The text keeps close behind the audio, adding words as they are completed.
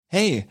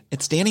Hey,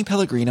 it's Danny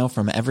Pellegrino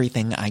from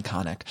Everything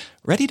Iconic.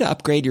 Ready to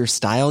upgrade your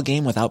style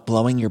game without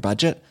blowing your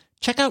budget?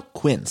 Check out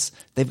Quince.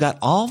 They've got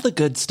all the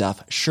good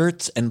stuff,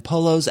 shirts and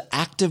polos,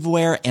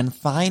 activewear, and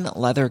fine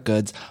leather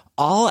goods,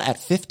 all at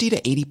 50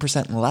 to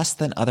 80% less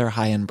than other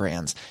high-end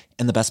brands.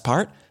 And the best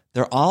part?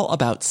 They're all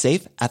about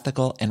safe,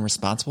 ethical, and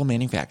responsible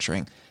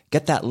manufacturing.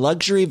 Get that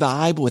luxury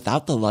vibe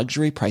without the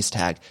luxury price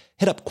tag.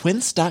 Hit up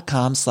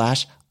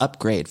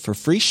quince.com/upgrade for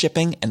free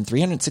shipping and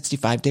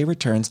 365-day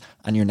returns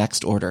on your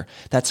next order.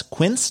 That's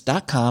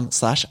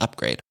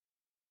quince.com/upgrade.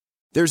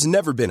 There's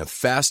never been a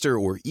faster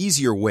or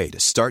easier way to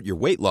start your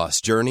weight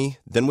loss journey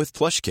than with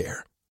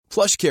PlushCare.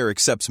 PlushCare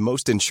accepts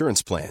most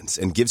insurance plans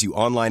and gives you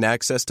online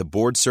access to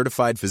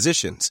board-certified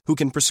physicians who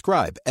can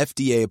prescribe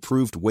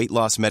FDA-approved weight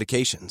loss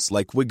medications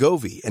like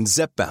Wegovy and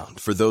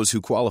Zepbound for those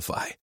who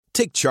qualify.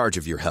 Take charge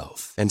of your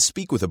health and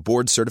speak with a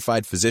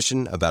board-certified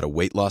physician about a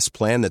weight loss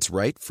plan that's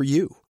right for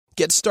you.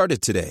 Get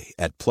started today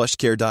at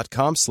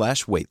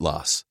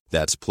plushcare.com/weight-loss.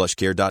 That's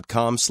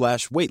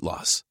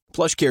plushcare.com/weight-loss.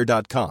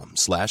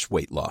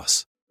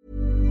 plushcare.com/weight-loss.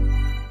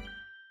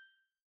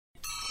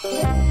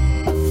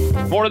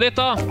 Målet ditt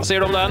da, hva sier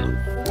du om den?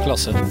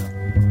 Klasse.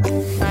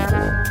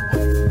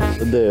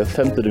 Det er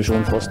femte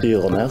divisjon fra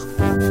styret ned.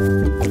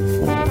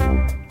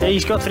 Jeg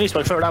skulle hatt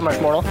frispark før deres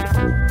mål da.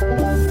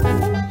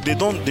 They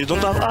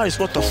don't have eyes,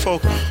 what the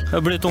fuck?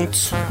 Det blir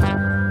tungt.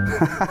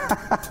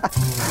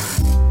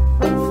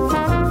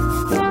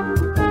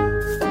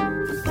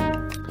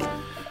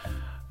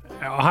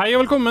 Hei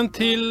og velkommen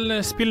til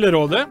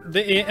Spillerådet.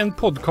 Det er en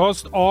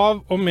podcast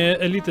av og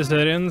med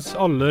Eliteseriens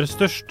aller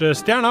største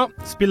stjerner,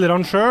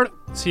 spillerne selv.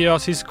 Siden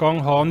sist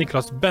gang har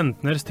Niklas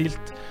Bentner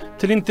stilt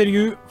til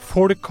intervju.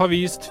 Folk har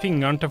vist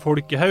fingeren til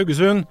folk i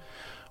Haugesund,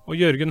 og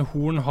Jørgen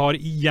Horn har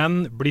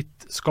igjen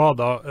blitt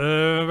skadet.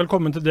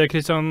 Velkommen til deg,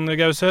 Kristian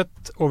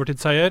Gauseth.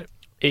 Overtidsseier.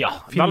 Ja,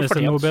 Finnes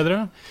det noe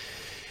bedre?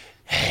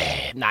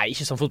 Nei,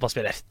 ikke som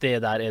fotballspiller.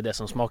 Det der er det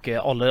som smaker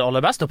aller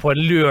best. Og på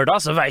en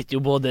lørdag så vet jo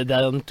både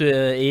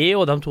jeg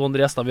og de to andre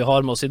gjestene vi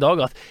har med oss i dag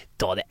at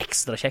da er det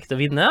ekstra kjekt å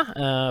vinne.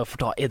 For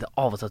da er det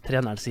av og til at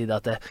treneren sier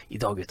at i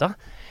dag, gutta,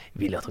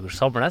 vil jeg at dere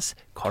samles,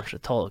 kanskje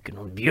ta dere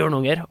noen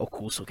bjørnunger og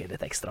kose dere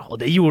litt ekstra. Og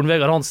det gjorde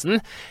Vegard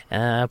Hansen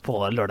på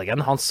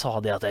lørdagen. Han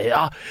sa det at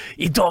ja,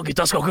 i dag,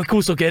 gutta, skal dere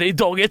kose dere. I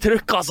dag er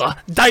trøkk, altså.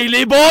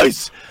 Deilig,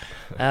 boys!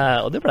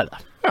 Og det ble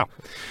det. Ja.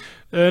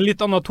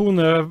 Litt annen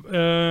tone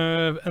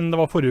enn det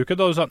var forrige uke,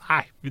 da du sa,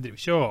 nei, vi driver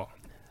ikke og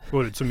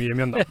går ut så mye i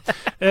Mjønda.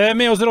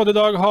 Med oss i råd i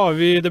dag har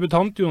vi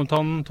debutant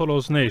Jonathan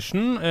Tollås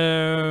Nation.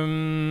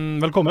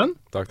 Velkommen.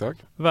 Takk.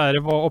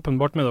 Været var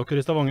åpenbart med dere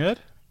i Stavanger,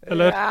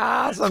 eller?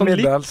 Ja, så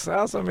middels.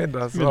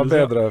 Det var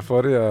bedre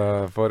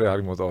forrige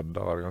helg mot Odd.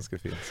 Da var det ganske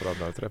fint, så da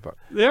ble det 3 poeng.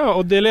 Ja,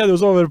 og det leder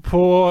oss over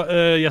på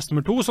gjest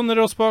nummer 2, Sondre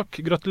Rosbach.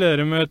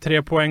 Gratulerer med 3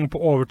 poeng på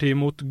overtid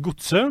mot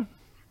Godset.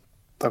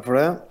 Takk for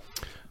det.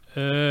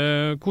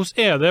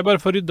 Hvordan er det,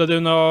 bare for å rydde det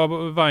unna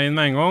veien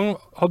med en gang?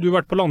 Har du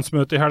vært på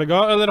landsmøte i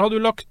helga, eller har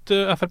du lagt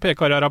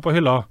FRP-karriere på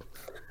hylla?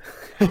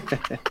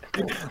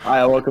 Nei,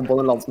 jeg var ikke på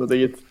den landsmøtet,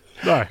 gitt.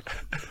 Nei.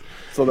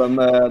 Så den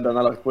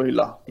er lagt på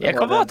hylla. Jeg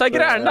kan bare ta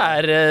greiene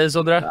der,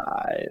 Sondre.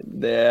 Nei,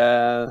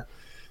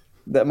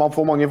 man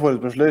får mange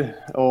forespørsler,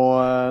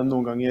 og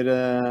noen ganger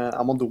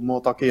er man dum å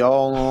takke ja,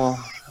 og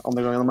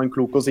andre ganger er man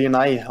klok og sier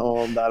nei,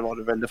 og der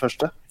var det vel det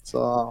første.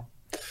 Så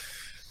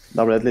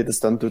da ble det et lite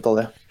stunt ut av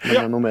det.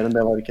 Men noe mer enn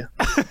det var det ikke.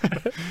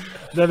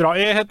 Det er bra.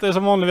 Jeg heter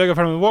som vanlig Vegard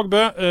Fermen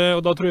Vågbø,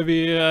 og da tror jeg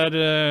vi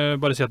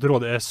bare si at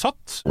rådet er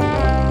satt.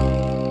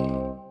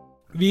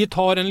 Vi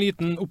tar en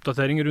liten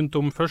oppdatering rundt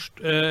om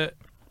først.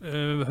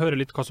 Høre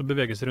litt hva som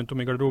beveger seg rundt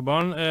om i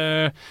garderoberen.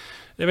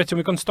 Jeg vet ikke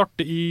om vi kan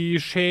starte i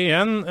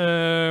Skien.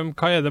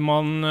 Hva er det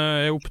man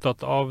er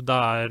opptatt av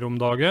der om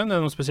dagen? Er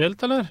det noe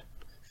spesielt, eller?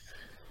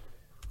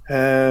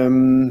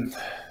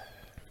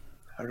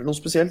 Er det noe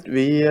spesielt?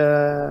 Vi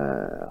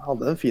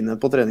hadde en fin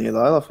på trening i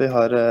dag, da, for vi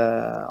har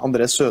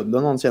André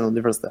Sødlund, han kjenner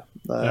de fleste.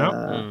 Det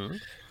er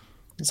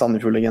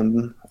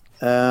Sandefjord-legenden.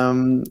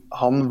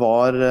 Han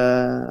var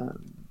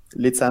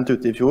litt sent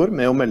ute i fjor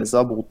med å melde seg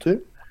av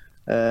botur.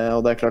 Og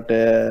det er klart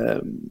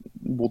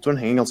boturen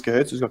henger ganske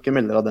høyt, så du skal ikke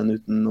melde deg den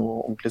uten noe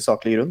ordentlig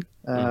saklig grunn.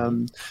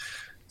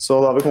 Så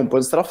da har vi kommet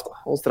på en straff, da.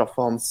 Og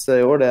straffet hans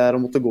i år, det er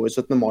å måtte gå i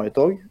 17.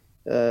 mai-tog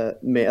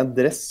med en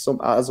dress som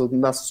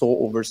den er så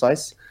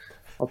oversize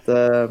at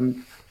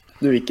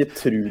du ikke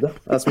tror det.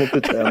 Det er som å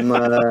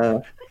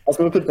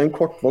putte en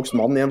kortvokst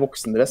mann i en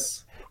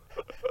voksendress.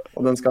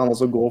 Og den skal han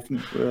også gå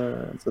 17.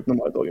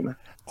 mai-toget med.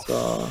 Så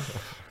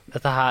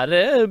dette her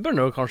bør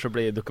jo kanskje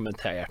bli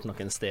dokumentert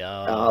noen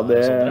steder. Ja,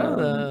 det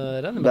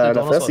er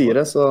derfor jeg sier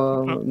det, så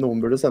noen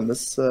burde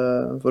sendes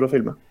for å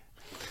filme.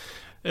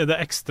 Er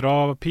det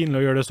ekstra pinlig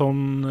å gjøre det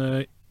sånn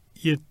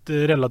i et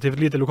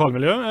relativt lite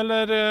lokalmiljø,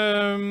 eller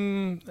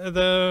er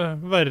det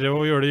verre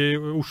å gjøre det i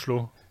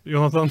Oslo,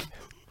 Jonathan?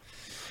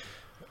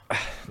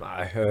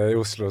 Nei, i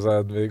Oslo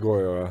så vi går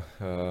jo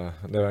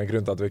det er en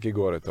grunn til at vi ikke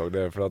går i tog.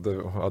 Det er for at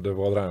hadde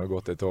Vålerenga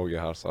gått i toget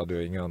her, så hadde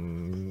jo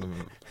ingen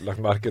lagt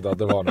merke til at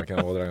det var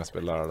noen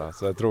Vålerenga-spillere der.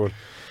 Så jeg tror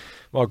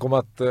Man har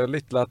kommet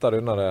litt lettere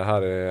unna det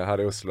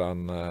her i Oslo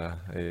enn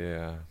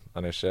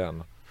i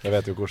Skien. Jeg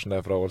vet jo hvordan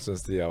det fra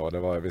Ålesundstida, og det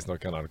var jo hvis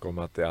noen hadde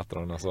kommet i et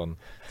eller annet sånn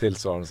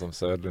tilsvarende som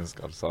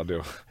Sødlundskall, så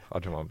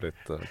hadde man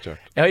blitt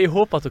kjørt. Ja, jeg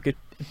håper at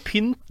dere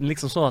pynter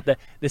liksom sånn at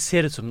det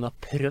ser ut som man har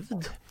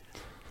prøvd.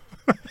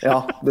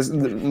 Ja,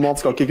 man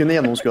skal ikke kunne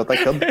gjennomskue at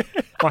det kødd.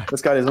 Det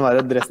skal liksom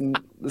være dressen.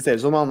 Det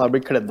ser ut som han har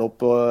blitt kledd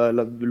opp og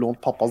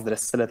lånt pappas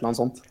dress eller et eller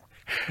annet sånt.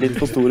 Litt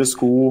for store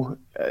sko,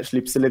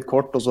 slipset litt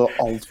kort, og så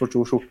alt for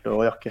stor skjorte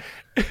og jakke.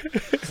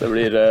 Så det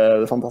blir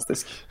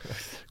fantastisk.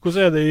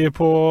 Hvordan det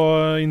på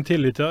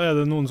Intility?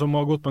 Det noen som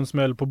har gått på en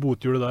smell på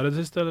bothjulet der i det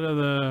siste, eller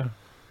det...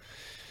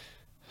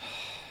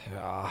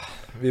 Ja,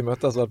 vi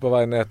møttes vel på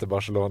vei ned til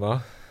Barcelona.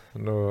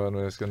 Nå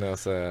skal vi ned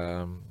og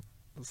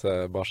se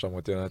Barca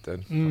mot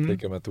United. Jeg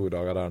fikk med 2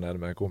 dager der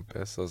nede med en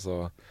kompis, og så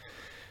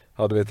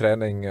hadde vi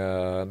trening.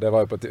 Det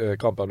var jo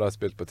kampen ble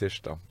spilt på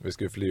tirsdag. Vi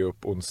skulle fly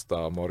opp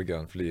onsdag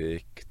morgen. Flyet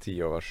gikk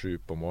 7:10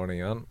 på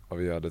morgenen,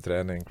 og vi hadde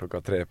trening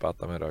 3:00 på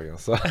ettermiddagen.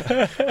 Så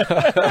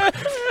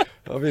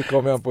og vi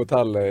kom hjem på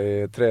hotellet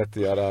i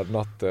 3-tida der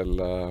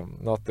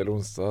natt til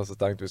onsdag, så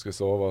tenkte vi skulle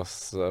sove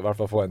oss, i hvert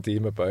fall få en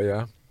time på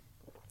øyet.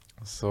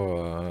 Så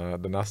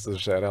det neste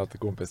som skjer at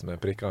kompisen min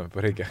prikker meg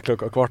på ryggen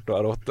 7:15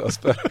 og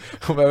spør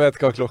om jeg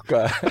vet hva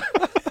klokka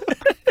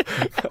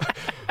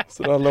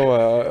Så da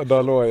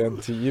lå jeg en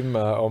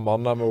time og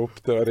mannet meg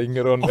opp til å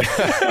ringe Ronny.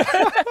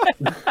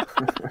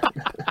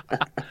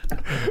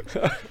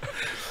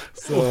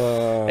 Så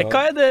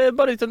hva det,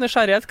 bare ut av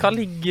nysgjerrighet, hva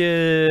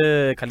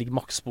ligger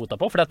maksbota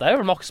på? For dette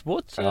jo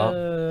maksbot. Ja.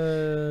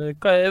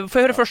 For jeg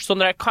hører først,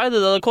 Sondre, hva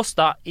det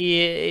kostet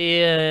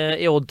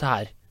i odd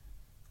her?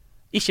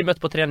 Ikke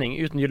møtt på trening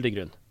uten gyldig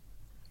grunn.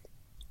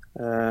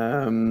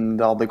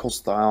 Det hadde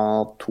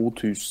kostet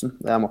 2000.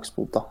 Det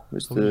maksbota.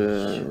 Hvis du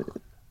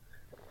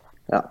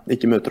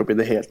ikke møter opp i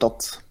det hele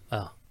tatt.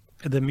 Ja.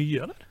 Det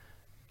mye, eller?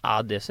 Ja,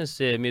 det synes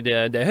jeg mye.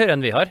 Det er høyere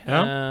enn vi har.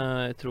 Ja.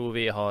 Jeg tror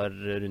vi har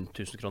rundt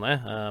 1000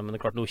 kroner. Men det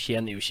er klart, nå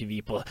tjener jo ikke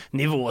vi på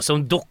nivået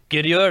som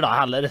dere gjør da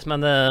heller.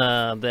 Men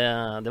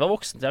det var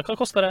voksent. Hva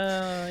koster det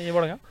i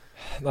Vålerenga?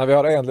 Nei, vi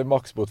har egentlig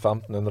maksbot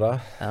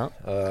 1500. Ja.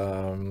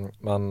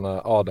 Men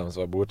Adam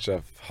som var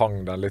botsjef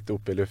hang den litt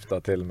opp i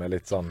lufta til med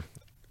litt sånn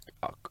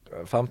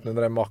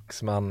 1500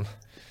 maks, men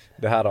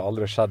det her har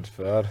aldri skjedd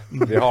før.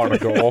 Vi har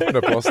noen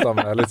åpne poster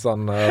med litt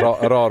sånn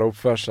rar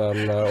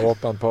oppførsel,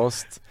 åpen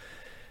post.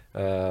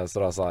 Så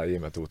da sa jeg gi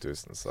meg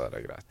 2000, så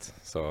det greit.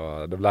 Så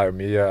det ble jo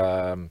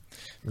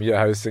mye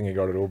hausing i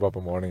garderober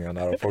på morgenen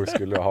der, og folk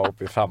skulle ha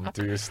opp i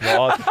 5000.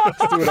 Og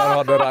stod der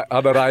og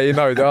hadde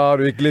regnet ut,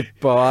 du gikk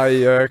glipp av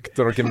ei økt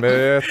og noen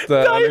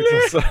møter. Liksom,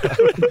 så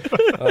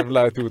det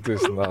ble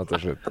 2000 der til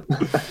slutt.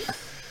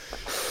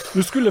 Du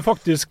skulle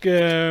faktisk,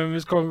 vi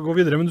skal gå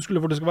videre, men du skulle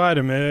faktisk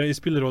være med i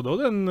spillerådet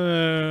den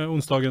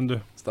onsdagen, du.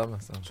 Stemmer.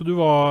 Så du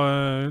var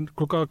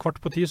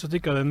 9:15, så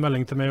tikket det en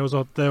melding til meg og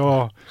sa at det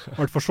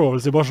vært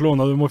forsovelse i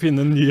Barcelona, du må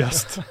finne en ny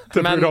gjest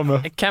til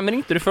programmet. Men hvem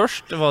ringte du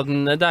først? Var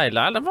den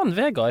Deila, eller var den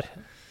Vegard?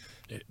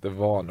 Det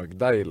var nok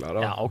Deila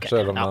da, Ja, ok.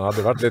 selv om det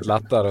hadde vært litt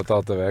lettere å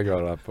ta til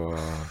Vegard der på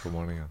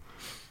morgenen.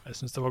 Jeg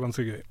synes det var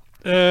ganske gøy.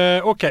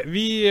 Ok,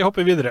 vi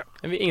hopper videre.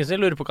 Ingen som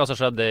lurer på hva som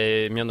skjedde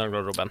i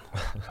Mjøndalen-garderoben.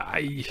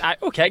 Nei,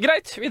 Ok,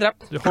 greit, videre.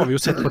 det har vi jo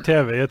sett på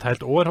TV i et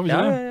helt år, har vi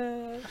ikke det?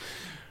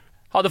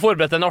 Hadde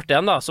forberedt en artig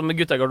en da, som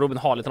gutta i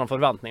garderoben har litt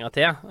forventninger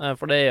til,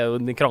 for det er jo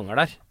en krangel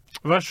der.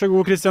 Vær så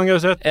god, Kristian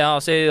Gauseth. Ja,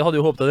 så jeg hadde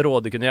jo håpet at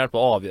rådet kunne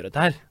hjelpe å avgjøre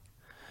det her.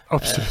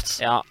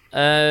 Absolutt. Ja,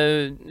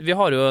 vi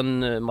har jo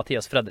en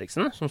Mathias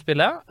Fredriksen som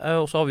spiller,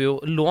 og så har vi jo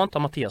lånt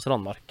av Mathias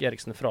Randmark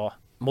Eriksen fra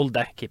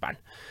Molde, keeperen.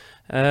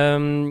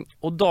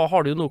 Og da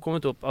har det jo nå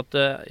kommet opp at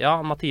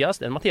Mathias,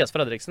 det er Mathias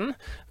Fredriksen,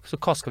 så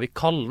hva skal vi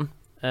kalle den?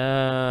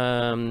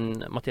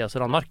 Mathias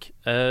Randmark.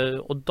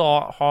 Og da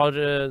har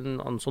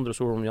Sondre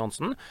Solholm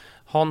Johansen,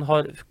 han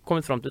har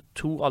kommet frem til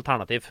 2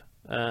 alternativ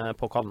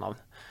på kallenavn.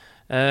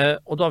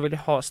 Og da vil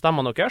jeg ha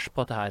stemmene deres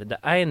på dette her.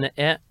 Det ene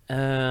er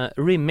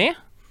Rimmy,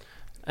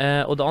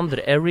 og det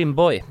andre er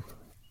Rimboy.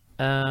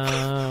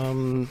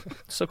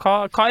 Så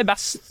hva er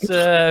best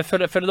for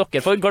dere?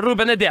 For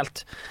garderoben er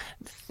delt.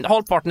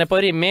 Halvparten er på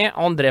Rimmy,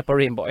 andre er på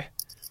Rimboy.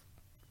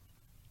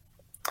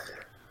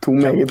 2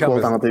 meget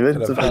gode alternativer,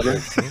 selvfølgelig.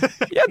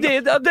 Ja, det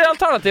er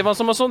alternativene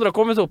som Sondre har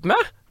kommet opp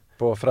med.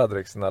 På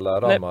Fredriksen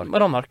eller Randmark?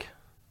 Randmark.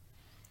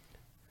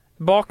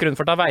 Bakgrunnen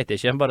for det vet jeg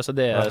ikke, bare så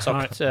det er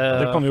sagt. Nei,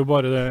 det kan vi jo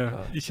bare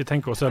ikke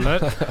tenke oss heller.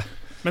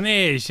 Men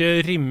er ikke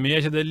Rimmy, er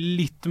ikke det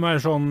litt mer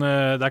sånn,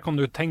 der kan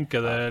du tenke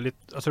det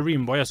litt, altså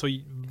Rimboy er så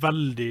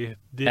veldig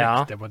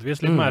direkte på et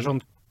vis, litt mer sånn,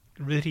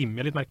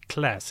 Rimmy er litt mer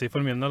classy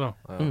for min del da.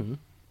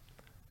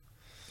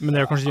 Men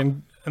det er kanskje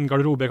ikke en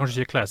garderobe, er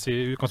kanskje ikke classy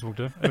i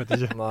utgangspunktet, jeg vet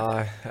ikke.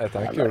 Nei, jeg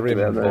tenker jo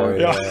Rimboy,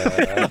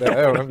 det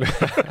er jo nemlig.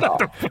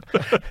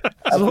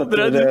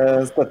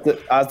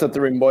 Jeg støtter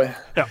Rimboy.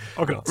 Ja,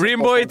 akkurat.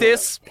 Rimboy it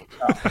is!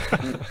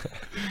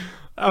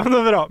 Ja, men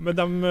det er bra, med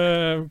de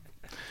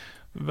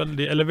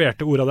veldig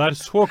eleverte ordene der,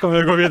 så kan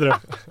vi gå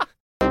videre.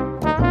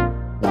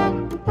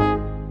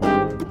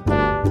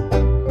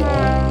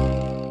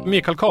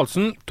 Mikael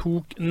Karlsen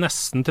tok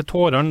nesten til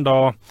tårene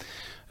da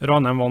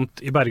Ranheim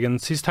vant i Bergen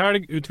sist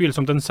helg.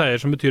 Utvilsomt en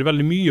seier som betyr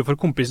veldig mye for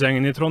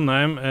kompisgjengen i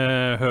Trondheim.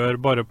 Hør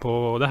bare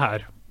på det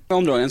her.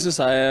 Andre gangen synes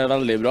jeg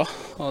veldig bra,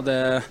 og det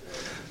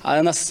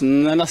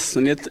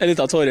nesten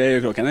litt tårer i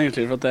øyekroken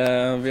egentlig, for at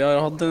vi har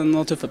hatt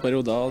noen tøffe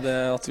perioder, og det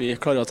at vi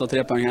klarer å ta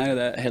 3 poeng her,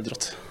 det helt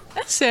rått.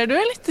 Jeg ser du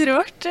litt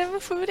rørt.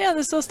 Hvorfor er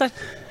det så sterkt?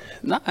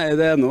 Nei,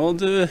 det noe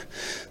du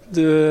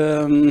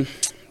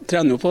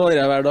trener jo på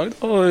det hver dag,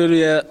 og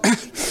vi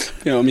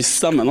begynner å miste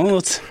stemmen nå.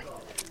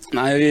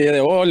 Nei, vi er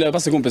jo alle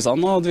beste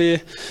kompisene, og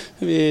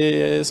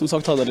vi som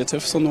sagt hadde det litt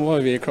tøft, så nå har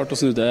vi klart å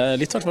snu det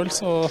litt i hvert fall,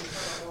 så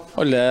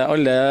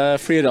alle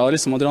flirer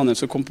liksom at Ranheim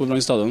skal komme på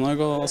Brann stadion,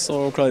 og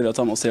så klarer vi å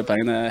ta med oss 3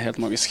 poeng, det er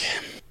helt magisk.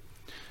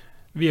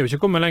 Vi er jo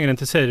ikke kommet lenger enn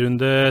til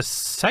serierunde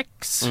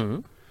 6,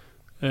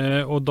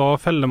 og da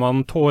feller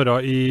man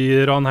tårer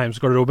i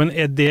Ranheimsgarderoben.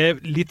 Er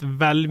det litt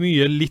vel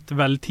mye, litt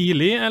vel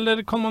tidlig,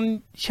 eller kan man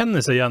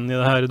kjenne seg igjen i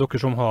det her, dere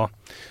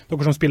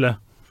som spiller?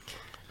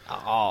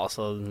 Ja,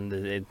 altså,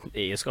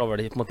 jeg skal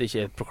vel på en måte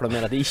ikke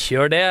proklamere at jeg ikke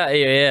gjør det.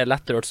 Jeg er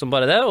lettrørt som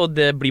bare det, og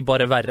det blir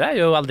bare verre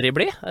jo eldre jeg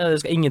blir. Det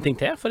skal ingenting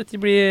til for at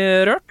jeg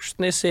blir rørt.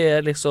 Når jeg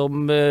ser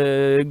liksom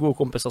gode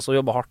kompiser som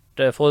jobber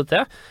hardt for det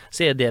til,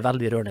 så er det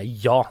veldig rørende,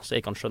 ja, så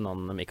jeg kan skjønne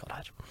han Mikael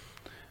her.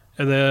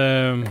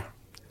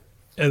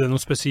 Er det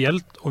noe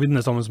spesielt å vinne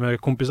sammen med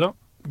kompiser?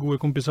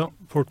 Gode kompiser?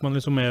 Folk man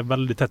liksom er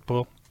veldig tett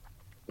på?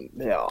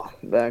 Ja,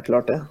 det er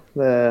klart det.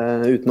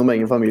 Utenom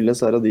egen familie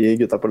så er det de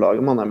gutta på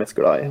laget man er mest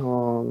glad i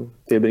og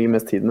tilbringer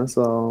mest tid med,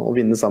 så å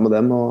vinne sammen med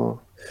dem. Og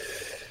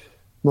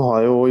nå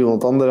har jo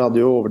Jonathan, dere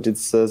hadde jo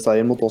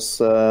overtidsseier mot oss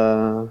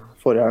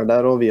forrige helg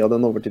der, og vi hadde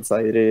en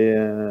overtidsseier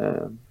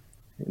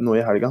nå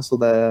i helga,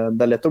 så det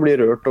er lett å bli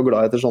rørt og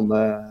glad etter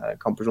sånne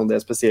kamper som det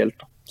er spesielt.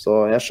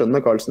 Så jeg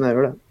skjønner Karlsen, jeg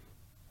gjør det.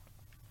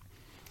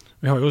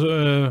 Vi har jo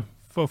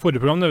for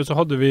forrige program så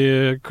hadde vi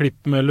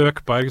klipp med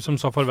Løkberg som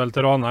sa farvel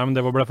til Ranheim.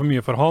 Det ble for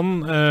mye for han.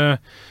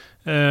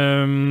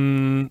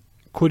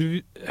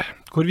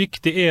 Hvor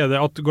viktig er det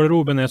at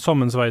garderoben er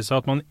sammensveiset,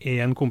 at man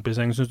er en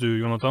kompisgjeng, synes du,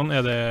 Jonathan?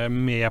 Er det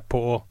med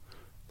på å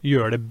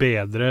gjøre det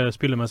bedre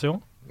spillemessig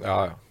også?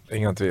 Ja,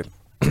 ingen tvil.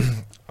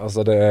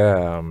 Altså jeg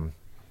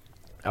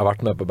har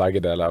vært med på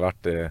begge deler. Jeg har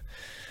vært i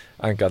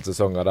enkelte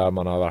sesonger der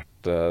man har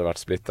vært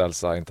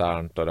splittelser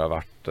internt, og det har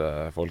vært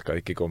folk har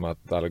ikke kommet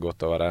eller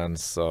gått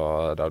overens,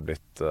 og det har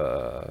blitt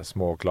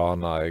små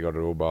klaner i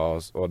garderober,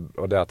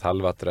 og det at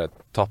helvete det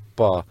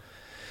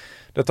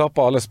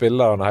tapper alle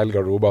spillere når hele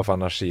garderober for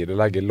energi. Det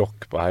legger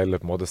lokk på hele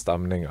på en måte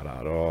stemningen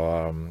der,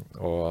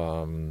 og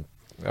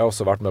jeg har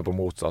også vært med på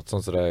motsatt,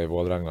 sånn som det er i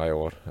Vålerenga i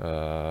år.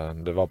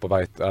 Det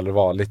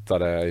var litt av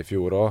det i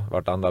fjor også,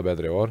 vært enda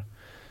bedre i år.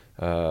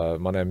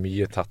 Man er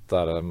mye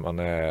tettere, man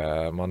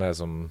er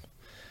som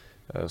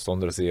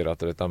Sondre sier, at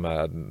dette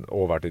med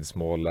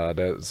overtidsmål,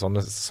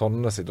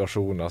 sånne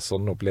situasjoner,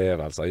 sånne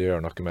opplevelser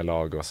gjør noe med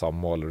laget og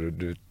samholdet.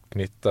 Du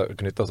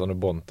knytter sånne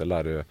bånd til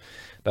der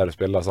du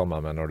spiller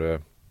sammen med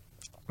når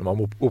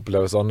man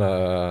opplever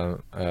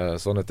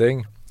sånne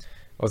ting.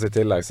 Og så i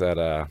tillegg så er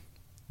det,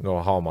 nå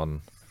har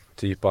man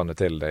typene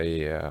til det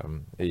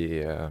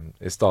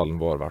i stallen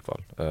vår i hvert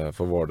fall,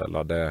 for vår del.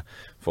 Det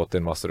fått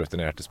inn masse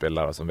rutinerte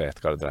spillere som vet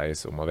hva det dreier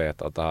seg om, og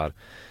vet at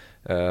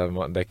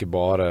det er ikke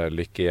bare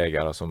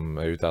lykkejegere som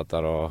er ute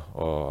etter å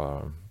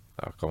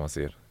hva man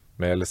sier,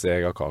 mele seg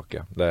egen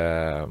kake.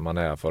 Man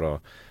er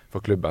for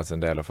klubben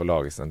sin del og for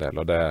laget sin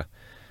del, og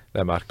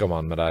det merker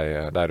man med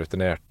de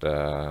rutinerte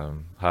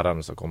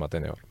herrene som har kommet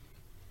inn i år.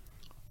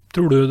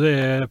 Tror du det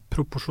er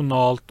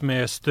proporsjonalt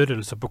med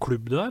størrelse på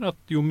klubb det der? At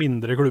jo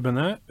mindre klubben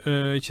er,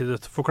 ikke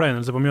det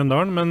forkleinelse på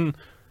Mjøndalen, men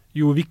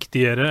jo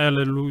viktigere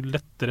eller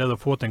lettere er det å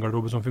få til en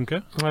garderobe som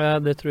funker?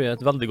 Det tror jeg er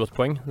et veldig godt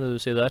poeng, det du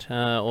sier der.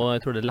 Og jeg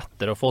tror det er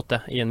lettere å få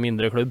til i en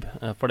mindre klubb,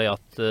 fordi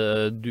at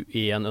du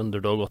er en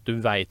underdog, og at du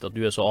vet at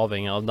du er så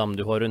avhengig av dem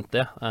du har rundt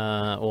det.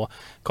 Og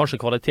kanskje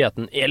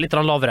kvaliteten er litt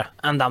lavere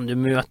enn dem du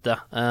møter,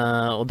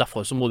 og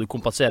derfor så må du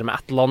kompensere med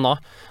et eller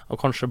annet.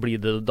 Og kanskje blir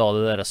det da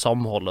det der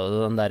samholdet,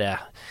 den der,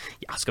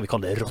 skal vi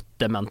kalle det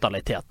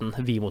rottementaliteten,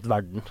 vi mot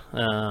verden,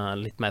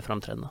 litt mer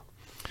fremtredende.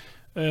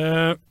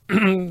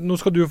 Nå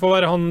skal du få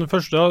være han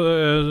første,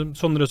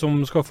 Sondre, som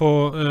skal få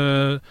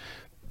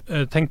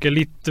tenke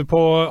litt på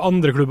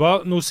andre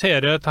klubber. Nå ser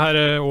jeg, dette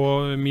her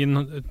og min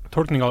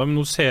tolkning av det, men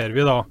nå ser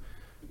vi da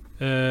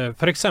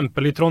for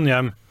eksempel i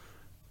Trondheim,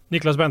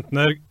 Niklas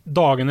Bentner,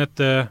 dagen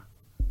etter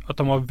at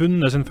de har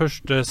vunnet sin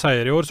første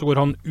seier i år, så går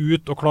han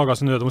ut og klager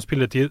sin nød om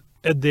spilletid.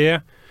 Er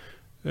det,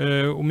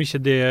 om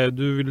ikke det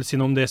du vil si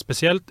noe om det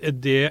spesielt, er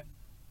det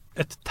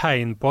et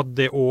tegn på at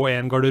det også er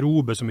en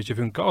garderobe som ikke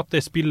funker, at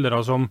det er spillere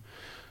som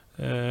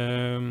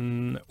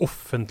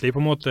offentlig på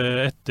en måte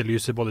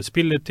etterlyser både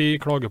spilletid,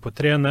 klager på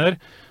trener,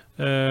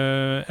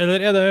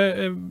 eller er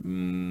det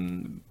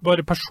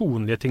bare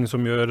personlige ting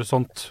som gjør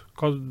sånt?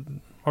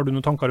 Har du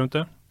noen tanker rundt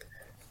det?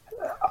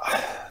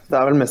 Det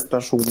er vel mest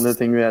personlige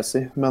ting, vil jeg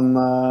si, men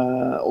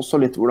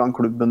også litt hvordan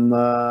klubben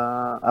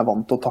er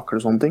vant til å takle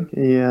sånne ting.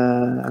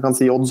 Jeg kan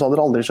si odds hadde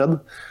det aldri skjedd.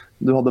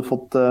 Du hadde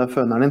fått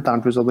føneren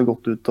internt hvis du hadde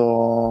gått ut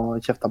og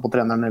kjeftet på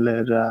treneren eller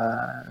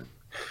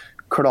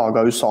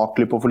klaget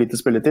usaklig på for lite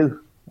spilletid.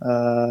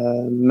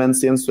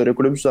 Mens i en større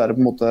klubb så det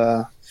på en måte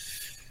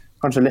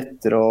kanskje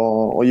lettere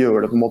å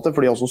gjøre det på en måte,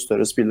 fordi også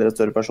større spillere,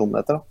 større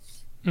personligheter.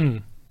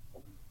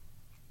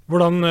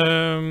 Hvordan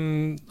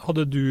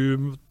hadde du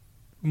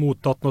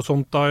mottatt noe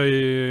sånt da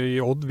i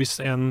Odd hvis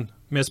en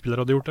medspiller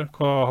hadde gjort det?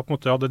 Hva på en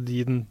måte hadde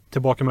din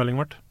tilbakemelding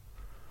vært?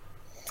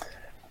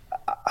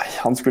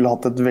 Han skulle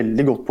hatt et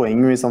veldig godt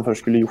poeng hvis han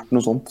først skulle gjort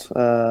noe sånt.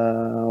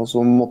 Og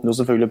så måtte han jo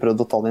selvfølgelig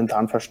prøvd å ta det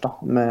internt først da,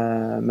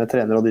 med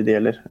trener og de det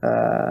gjelder.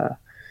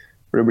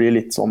 For det blir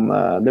litt sånn,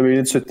 det blir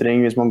litt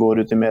sutring hvis man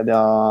går ut i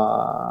media,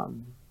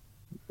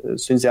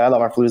 synes jeg da,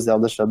 I hvert fall hvis det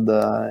hadde skjedd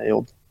I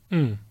Odd.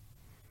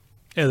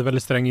 Det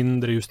veldig streng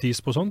indre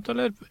justis på sånt,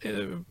 eller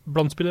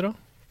blant spillere?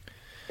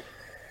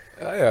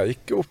 Jeg har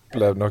ikke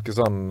opplevd noe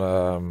sånn,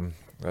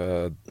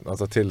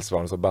 altså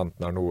tilsvarende som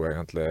Bentner nå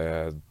egentlig,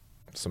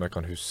 som jeg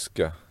kan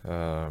huske.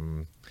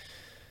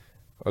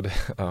 Og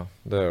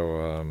det jo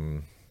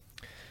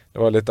det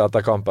var litt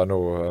etter kampen nå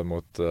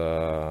mot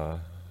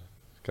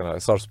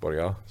Sarpsborg,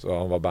 ja. Så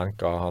han var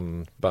benka,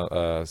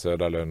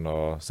 Söderlund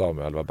og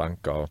Samuel var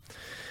benka. Og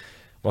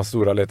man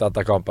stod der litt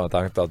etter kampen og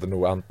tenkte at nå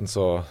enten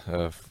så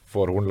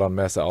får Hornland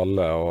med seg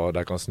alle, og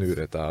de kan snu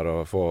litt der,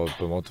 og på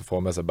en måte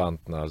få med seg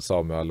Bentner,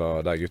 Samuel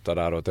og de gutta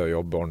der og til å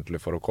jobbe ordentlig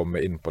for å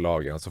komme inn på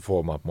laget. Så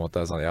får man på en måte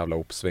en sånn jævla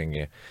oppsving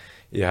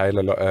i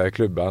hele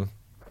klubben.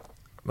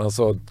 Men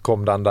så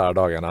kom den der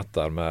dagen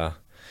etter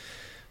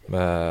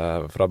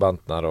fra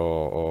Bentner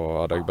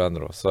og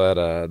Adegbenro, så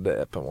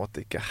det på en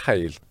måte ikke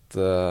helt,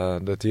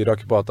 det tyder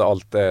ikke på at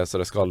alt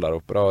så det skal der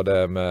oppe, og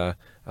det med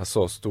en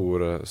så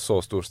stor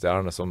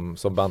stjerne som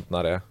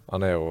Bentner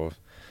han jo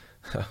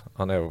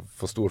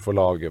for stor for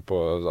laget på,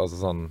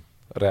 altså sånn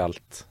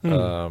reelt.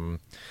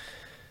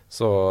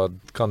 Så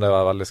kan det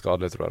være veldig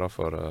skadelig, tror jeg, da,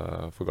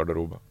 for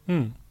garderobe.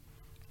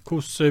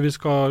 Hvordan vi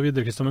skal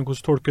videre, Kristian, men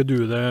hvordan tolker du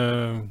det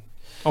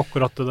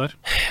akkurat det der?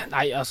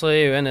 Nei, altså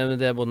jeg jo enig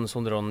med det både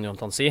Sondre og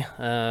Jontan sier.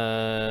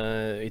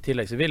 I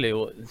tillegg så vil jeg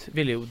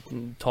jo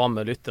ta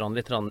med lytterne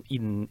litt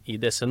inn i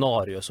det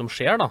scenarioet som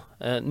skjer da.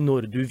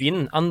 Når du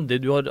vinner,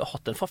 endelig du har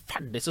hatt en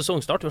forferdelig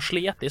sesongstart, du har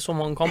slet I så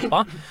mange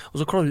kamper, og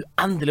så klarer du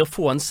endelig å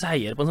få en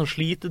seier på en sånn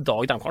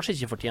slitedag. De kanskje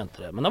ikke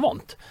fortjente det, men de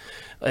vant.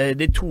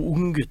 Det 2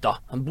 unggutter,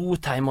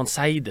 Botheim og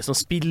Seide, som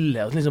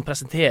spiller og liksom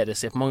presenterer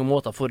seg på mange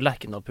måter for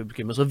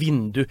Lerkendal-publikum, og så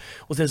vinner du,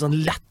 og så det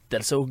sånn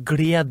lettelse og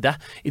glede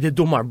I det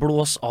dommeren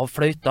blåser av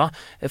fløyta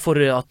for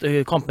at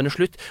kampen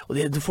slutt,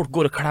 og folk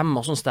går og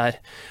klemmer og sånt der,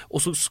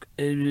 og så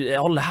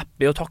alle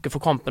happy og takker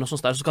for kampen og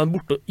sånt der, så kan de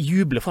bort og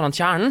juble foran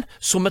kjernen,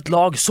 som et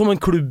lag, som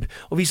en klubb,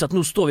 og vise at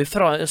nå står vi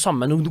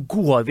sammen, nå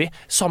går vi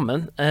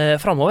sammen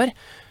fremover,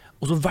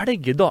 og så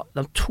velger da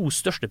de 2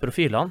 største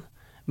profilene,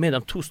 med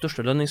de 2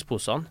 største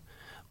lønningsposene,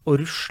 og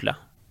rusle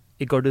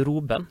I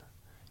garderoben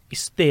I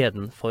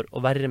stedet for å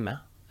være med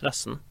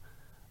resten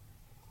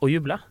og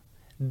juble.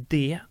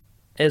 Det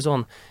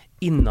sånn,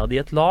 innad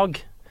I et lag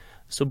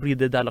så blir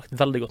det der lagt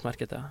veldig godt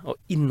merke til. Og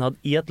innad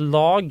I et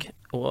lag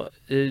og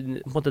på en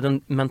måte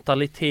den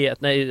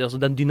mentaliteten, altså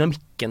den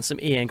dynamikken som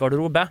I en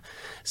garderobe,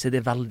 så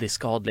det veldig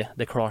skadelig,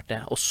 det klart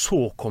det. Og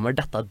så kommer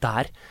dette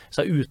der,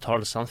 så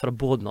uttalelsene fra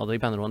både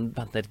Adegbenro og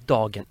Bentner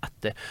dagen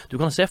etter. Du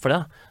kan se for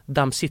deg,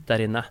 de sitter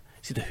der inne,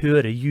 sitter og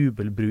hører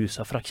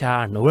jubelbruser fra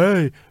kjernen, og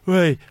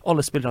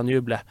alle spillerne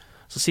jubler.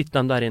 Så sitter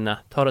de der inne,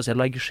 tar av seg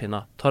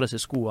leggskinna, tar av seg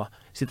skoene,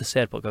 sitter og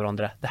ser på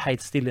hverandre. Det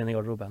helt stille inne I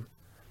garderoben.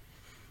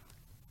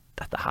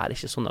 Dette her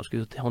ikke sånn de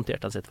skulle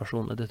håndtert den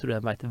situasjonen. Det tror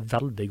jeg vet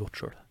veldig godt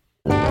selv.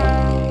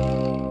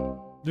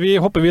 Vi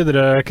hopper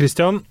videre,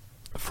 Kristian.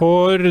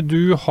 For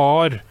du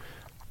har,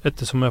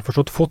 etter som jeg har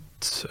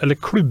forstått, eller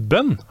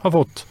klubben har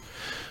fått,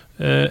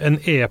 en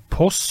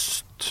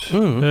e-post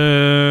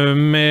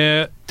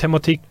med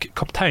tematikk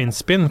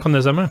kapteinspinn, kan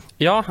det stemme?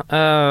 Ja,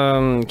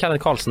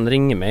 Kenneth Karlsen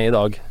ringer meg I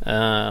dag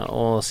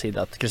og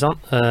sier at Kristian,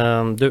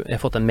 du, jeg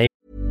har fått en mail.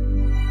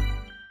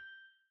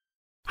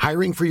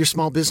 Hiring for your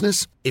small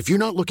business? If you're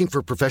not looking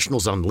for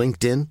professionals on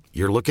LinkedIn,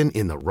 you're looking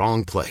in the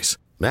wrong place.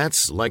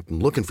 That's like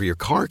looking for your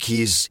car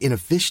keys in a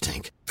fish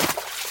tank.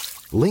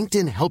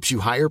 LinkedIn helps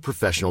you hire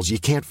professionals you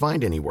can't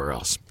find anywhere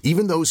else,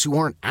 even those who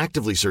aren't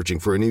actively searching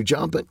for a new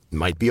job but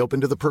might be open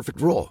to the perfect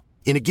role.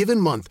 In a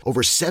given month,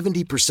 over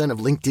 70%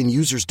 of LinkedIn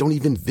users don't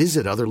even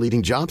visit other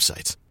leading job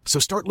sites. So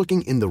start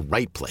looking in the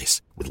right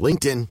place. With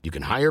LinkedIn, you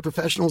can hire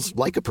professionals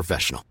like a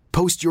professional.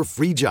 Post your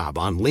free job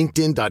on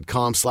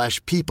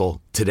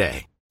linkedin.com/people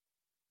today.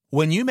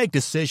 When you make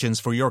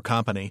decisions for your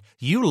company,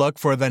 you look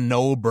for the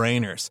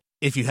no-brainers.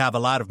 If you have a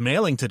lot of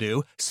mailing to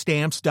do,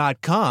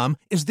 Stamps.com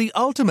is the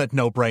ultimate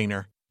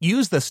no-brainer.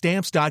 Use the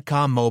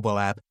Stamps.com mobile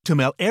app to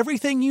mail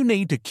everything you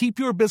need to keep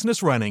your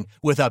business running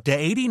with up to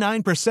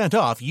 89%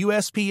 off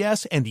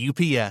USPS and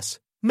UPS.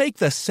 Make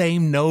the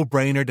same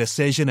no-brainer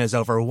decision as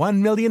over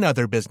 1 million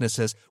other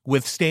businesses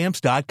with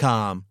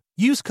Stamps.com.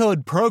 Use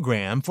code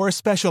PROGRAM for a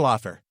special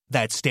offer.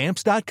 That's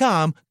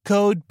Stamps.com,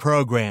 code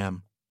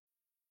PROGRAM.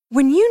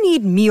 When you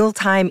need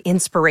mealtime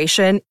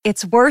inspiration,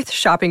 it's worth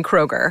shopping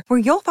Kroger, where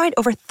you'll find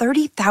over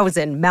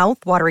 30,000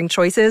 mouth-watering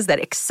choices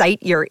that excite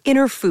your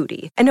inner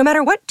foodie. And no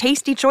matter what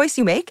tasty choice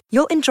you make,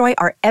 you'll enjoy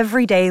our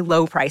everyday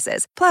low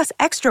prices, plus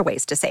extra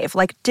ways to save,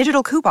 like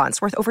digital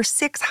coupons worth over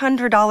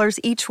 $600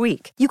 each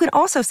week. You can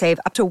also save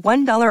up to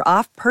 $1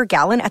 off per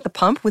gallon at the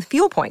pump with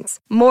fuel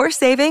points. More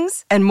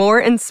savings and more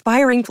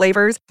inspiring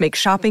flavors make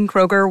shopping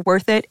Kroger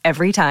worth it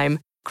every time.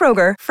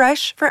 Kroger,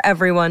 fresh for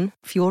everyone.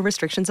 Fuel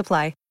restrictions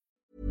apply.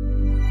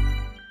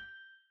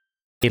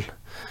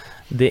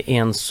 Det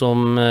en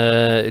som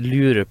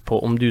lurer på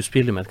om du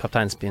spiller med et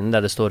kapteinspinn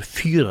der det står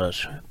fyrer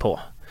på.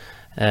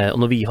 Og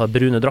når vi har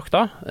brune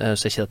drakter,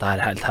 så ikke dette her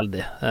helt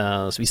heldig.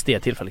 Så hvis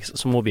det tilfellet,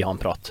 så må vi ha en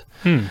prat.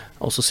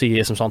 Og så sier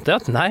jeg som sant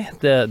at nei,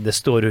 det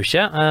står jo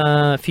ikke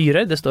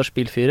fyrer, det står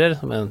spillfyrer,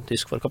 som en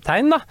tysk for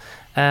kaptein da.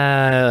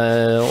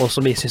 Og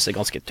som vi synes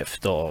ganske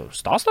tøft og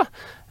stas da.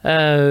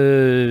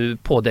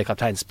 På det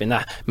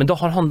kapteinspinnet. Men da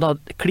har han da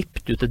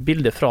klippet ut et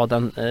bilde fra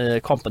den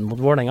kampen mot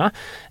Vålerenga.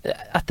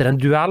 Etter en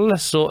duell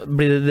så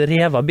blir det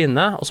revet av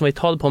bindet, og så må jeg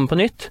ta det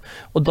på nytt.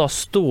 Og da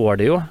står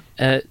det jo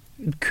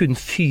kun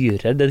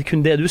fyrer, det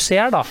kun det du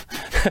ser da.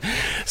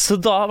 Så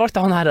da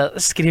valgte han her å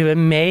skrive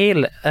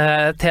mail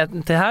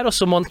til her, og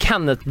så må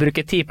Kenneth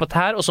bruke tid på det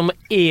her, og så må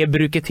jeg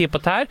bruke tid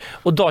på det her,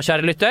 og da,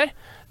 kjære lytter,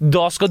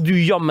 da skal du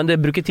jammen det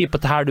bruke tid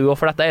på det her du,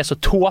 for dette så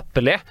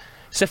tåpelig.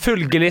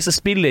 Selvfølgelig så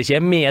spiller jeg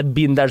ikke med et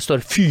bind der det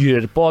står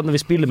fyrer på når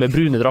vi spiller med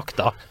brune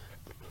drakter.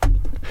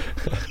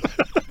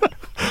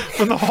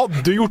 Men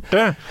hadde du gjort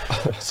det,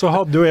 så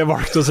hadde jo jeg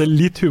valgt å se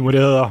litt humor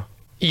i det da.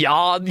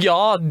 Ja,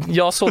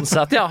 sånn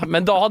sett, ja.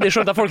 Men da hadde jeg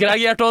skjønt at folk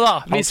reagerte også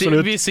da,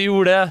 hvis jeg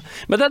gjorde det.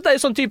 Men dette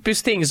sånn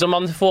typisk ting som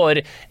man får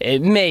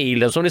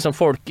mailer som liksom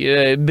folk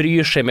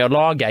bryr seg med å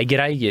lage en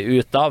greie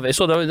ut av. Jeg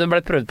så det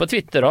ble prøvd på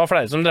Twitter, og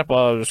flere som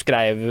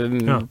skrev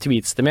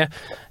tweets til meg.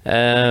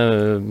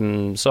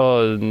 Så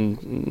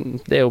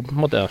det jo på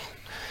en måte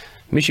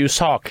mye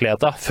usaklighet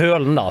da,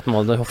 følen da, at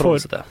man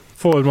forholder seg til.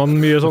 Får man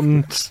mye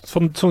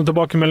sånne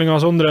tilbakemeldinger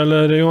av Sondre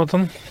eller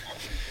Jonathan?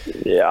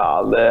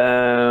 Ja,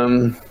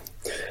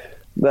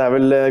 det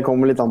vel,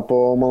 kommer litt an på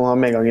om man har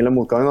medgang eller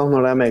motgang da.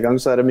 Når det medgang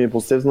så det mye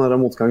positivt, når det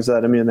motgang så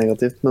det mye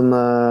negativt. Men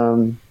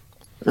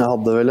jeg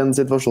hadde vel en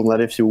situasjon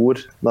der i fjor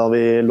da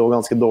vi lå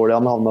ganske dårlig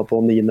an, havnet på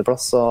 9.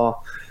 plass. Så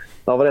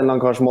da var det en eller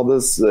annen kar som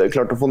hadde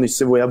klart å få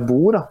nyss i hvor jeg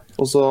bor da.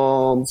 Og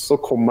så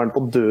kommer han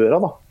på døra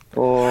da,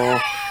 og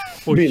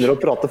begynner å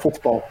prate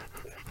fotball.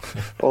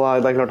 Og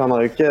det klart, han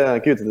jo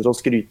ikke ute til å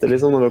skryte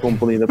liksom, når vi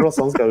kommer på 9.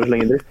 plass, han skal jo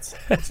slenge dritt.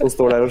 Så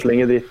står der og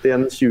slenger dritt i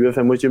en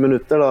 20-25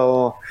 minutter da,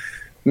 og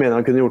mener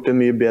han kunne gjort en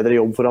mye bedre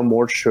jobb for han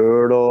mål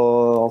selv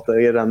og alt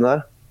det greiene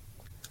der.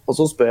 Og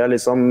så spør jeg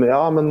liksom,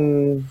 ja, men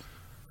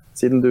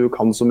siden du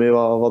kan så mye,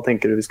 hva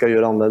tenker du vi skal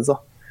gjøre annerledes da?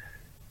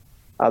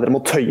 Ja, dere må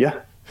tøye.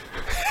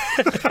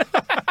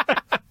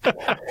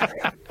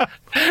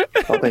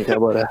 Da tenker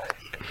jeg bare,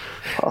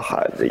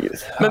 herregud.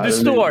 Men du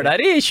står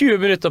der i 20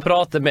 minutter og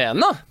prater med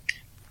han da?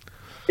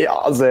 Ja,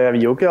 altså jeg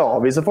vil jo ikke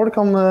avvise folk.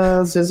 Han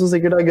synes jo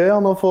sikkert det gøy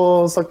han, å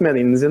få sagt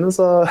meningene sine,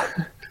 så...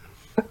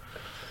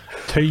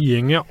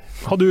 Tøying, ja.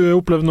 Har du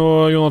opplevd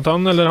noe,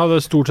 Jonathan, eller har det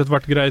stort sett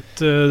vært greit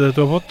det du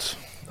har fått?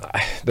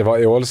 Nei, det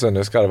var i Ålesund,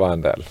 husker jeg det var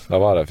en del.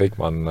 Da fikk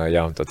man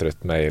jevnt og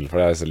trutt mail, for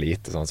det så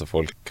lite sånn som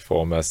folk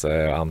får med seg.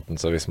 Enten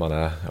så hvis man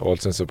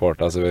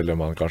Ålesund-supporter, så vil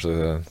man kanskje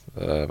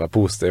være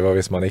positiv, og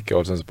hvis man ikke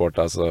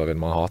Ålesund-supporter, så vil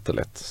man hate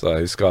litt. Så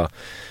jeg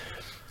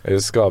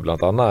husker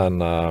blant annet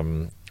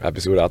en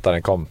episode etter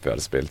en kamp vi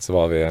hadde spilt, så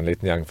var vi en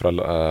liten gjeng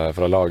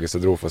fra laget som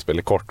dro for å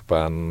spille kort på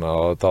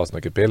og ta oss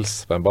noen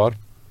pils på en bar.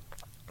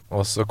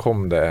 Og så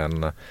kom det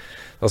en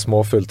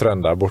småfull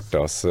trønder bort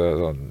til oss,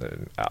 sånn,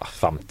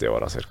 50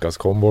 år cirka,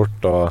 så kom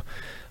bort og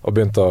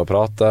begynte å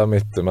prate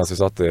mens vi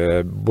satt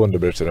i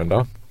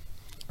Bondebridge-runden.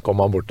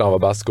 Kom han bort, han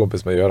var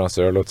bestekompis med Jørgen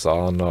Sørloth, sa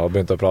han, og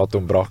begynte å prate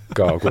om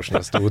brakka, og hvordan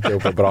det stod til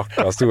opp på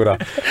brakka.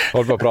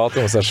 Holdt på å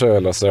prate om seg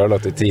selv og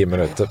Sørloth i 10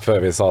 minutter,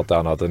 før vi sa til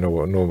han at nå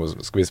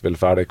skal vi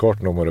spille ferdig kort,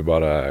 nå må du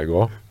bare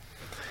gå.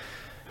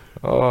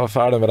 Og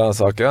ferdig med den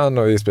saken,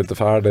 og vi spilte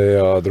ferdig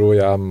og dro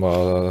hjem,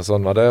 og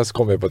sånn var det. Så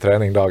kom vi på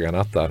trening dagen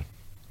etter.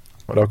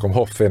 Og da kom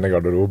Hoff inn i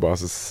garderoben, og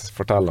så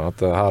forteller han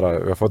at vi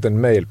har fått en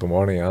mail på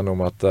morgenen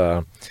om at det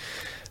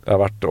har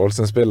vært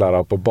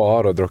Ålesund-spillere på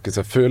bar og drukket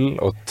seg full,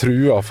 og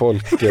trua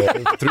folk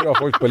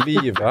på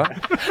livet.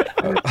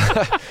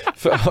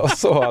 Og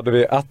så hadde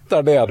vi,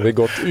 etter det hadde vi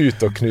gått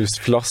ut og knust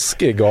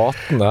flaske i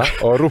gatene,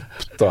 og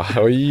ropt og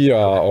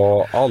høya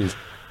og alt.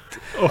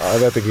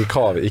 Jeg vet ikke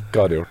hva vi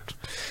ikke hadde gjort.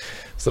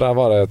 Så der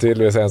var det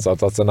tydeligvis en som hadde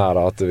tatt seg nær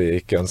at vi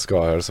ikke ønsker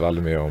å høre så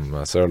veldig mye om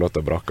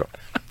Sørloth og brakka.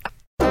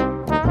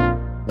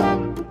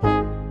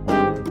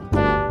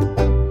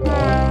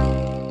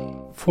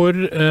 For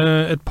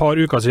et par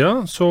uker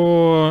siden, så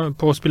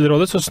på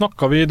Spillerådet, så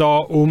snakket vi da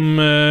om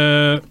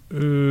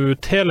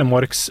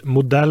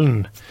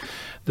Telemarksmodellen,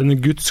 denne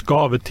Guds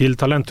gave til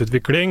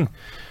talentutvikling.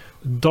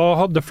 Da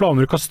hadde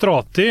Flamur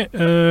Kastrati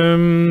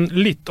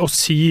litt å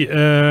si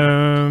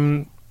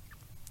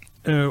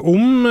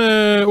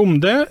om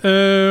det,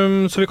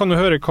 så vi kan jo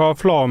høre hva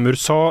Flamur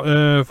sa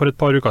for et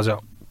par uker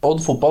siden.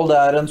 Odd fotball, det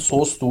en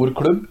så stor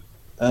klubb.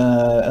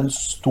 En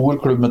stor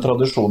klubb med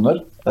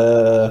tradisjoner.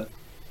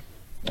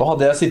 Og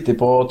hadde jeg sittet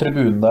på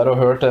tribunen der og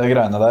hørt de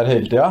greiene der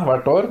hele tiden,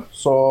 hvert år,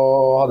 så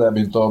hadde jeg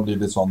begynt å bli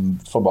litt sånn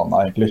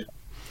forbannet, egentlig.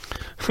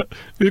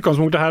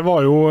 Utgangspunktet her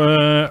var jo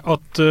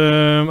at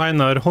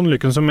Einar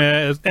Håndlykken, som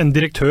en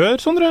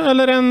direktør, Sondre,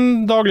 eller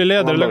en daglig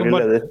leder?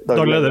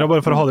 Daglig leder,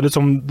 bare for å ha det litt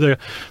som det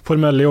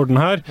formelle i orden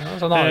her. Ja,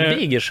 så han har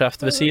en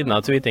digerskjeft ved siden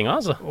av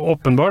tweetinga, altså.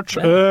 Åpenbart.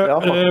 Ja,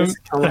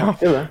 faktisk. Han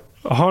ikke det.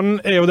 Han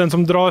jo den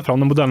som drar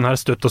fram den modellen her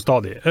støtt og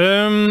stadig.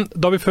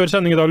 Da vi før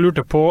sending i dag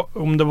lurte på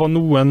om det var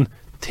noen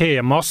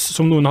temas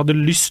som noen hadde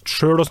lyst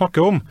selv å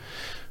snakke om,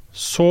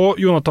 så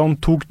Jonathan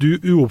tok du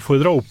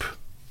uoppfordret opp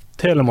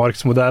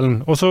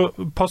Telemarksmodellen, og så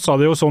passet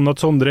det jo sånn at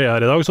Sondre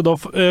her i dag, så da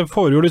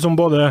får vi jo liksom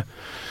både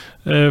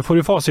får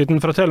vi fasiten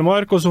fra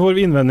Telemark, og så får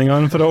vi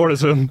innvendingene fra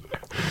Ålesund.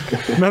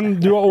 Men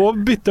du har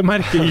også bitt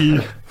merke i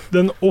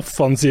den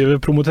offensive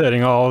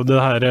promoteringen av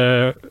det her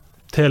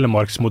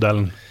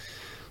Telemarksmodellen.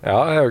 Ja,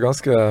 jeg jo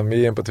ganske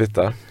mye inn på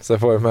Twitter, så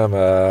jeg får jo med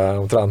meg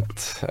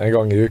omtrent en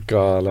gang i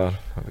uka, eller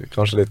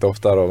kanskje litt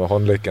oftere med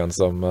Håndlykken,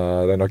 som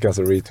det noen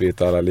som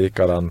retweeter eller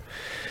liker den,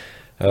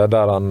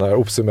 der han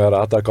oppsummerer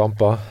etter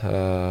kamper.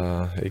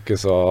 Ikke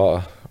så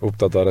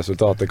opptatt av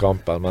resultatet i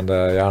kampen, men det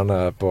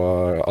gjerne på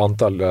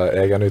antall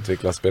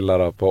egenutviklede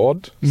spillere på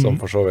Odd, som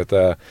for så vidt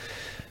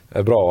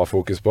bra å ha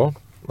fokus på.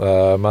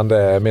 Men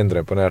det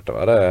mindre imponert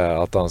over, det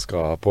at han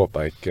skal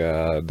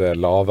påpeke det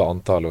lave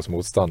antallet hos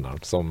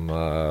motstanderen,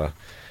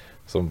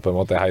 som på en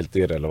måte helt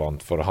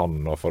irrelevant for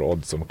han og for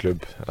Odd som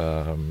klubb.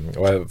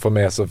 Og for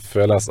meg så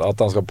føles at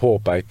han skal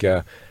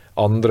påpeke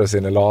andre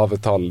sine lave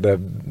tall,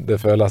 det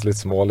føles litt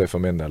smålig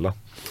for min del da.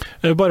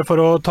 Bare for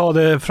å ta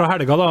det fra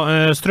helga da,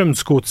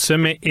 Strømsgodset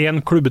med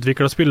 1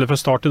 klubbutviklet spiller fra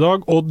start i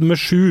dag, Odd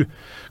med 7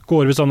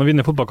 går hvis han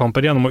vinner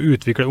fotballkamper gjennom å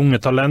utvikle unge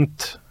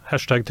talent.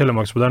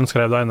 #Telemarksmodellen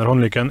skrev Einar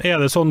Håndlykken.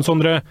 Det sånn,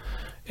 Sondre,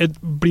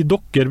 blir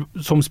dere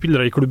som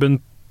spillere i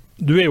klubben,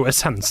 du jo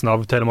essensen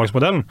av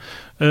Telemarksmodellen,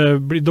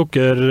 blir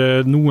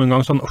dere noen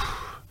gang sånn,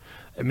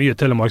 mye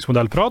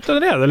Telemarksmodellprat, eller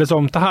det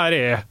liksom, det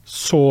her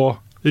så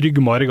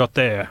ryggmarg at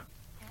det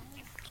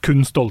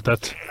kun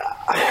stolthet?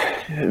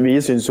 Vi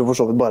synes jo for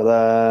så vidt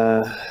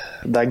bare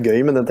det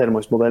gøy med den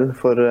Telemarksmodellen,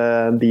 for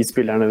de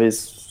spillerne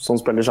som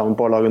spiller sammen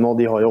på laget nå,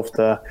 de har jo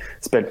ofte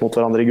spilt mot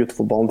hverandre i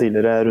guttefotballen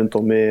tidligere rundt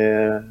om i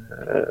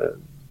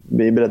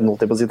bredden,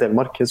 holdt jeg på å si,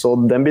 Telemark, så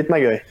den biten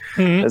gøy.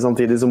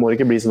 Samtidig så må det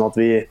ikke bli sånn at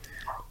vi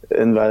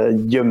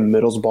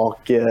gjemmer oss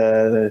bak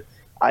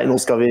nei, nå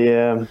skal vi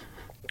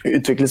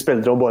utvikle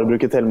spillere og bare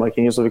bruke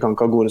telemarkinger så vi kan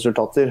ikke ha gode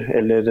resultater,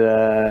 eller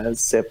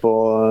se på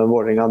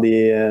Vålerenga,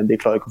 de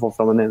klarer ikke å få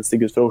fram en eneste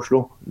gutt fra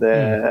Oslo.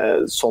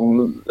 Sånn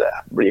det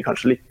blir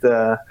kanskje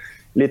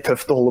litt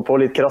tøft å holde på,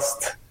 litt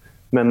krast,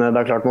 men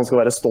det klart man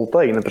skal være stolt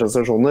av egne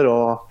prestasjoner,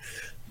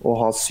 og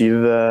ha 7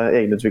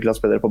 egenutviklede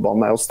spillere på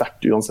banen jo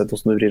sterkt uansett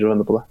hvordan du vrir og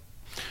vender på det.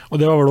 Og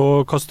det var vel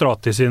også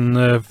Kastrati sin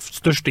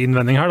største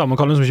innvending her da. Man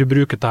kan liksom ikke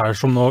bruke det her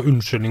som noe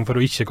unnskyldning for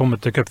å ikke komme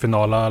til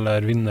cupfinale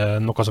eller vinne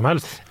noe som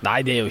helst. Nei,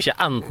 det jo ikke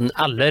enten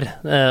eller.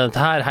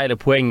 Det her hele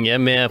poenget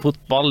med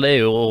fotball, det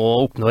jo å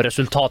oppnå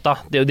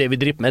resultater. Det jo det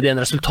vi driver med, det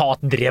en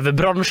resultatdrevet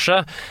bransje.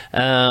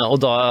 Og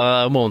da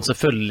må man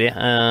selvfølgelig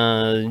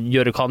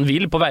gjøre hva han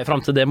vil på vei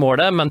frem til det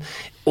målet, men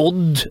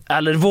Odd,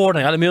 eller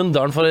Vålerenga, eller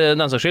Mjøndalen for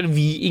den saks skyld,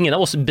 ingen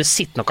av oss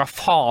besitter noe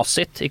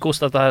fasit i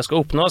hvordan dette her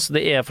skal oppnås.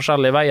 Det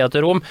forskjellige veier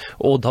til Rom.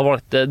 Odd har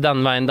valgt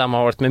den veien de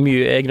har valgt med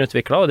mye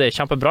egenutviklet, og det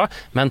kjempebra,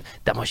 men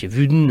de har ikke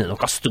vunnet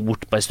noe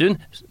stort på en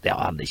stund. Det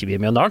har heller ikke vi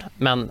i Mjøndalen,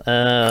 men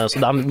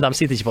så de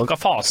sitter ikke på noe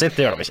fasit,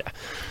 det gjør de ikke.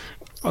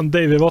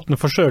 David Vatne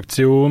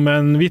forsøkte seg jo med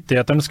en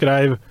vittighet. Han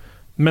skrev,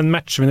 men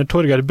matchvinner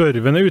Torgeir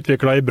Børven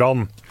utviklet i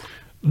Brann.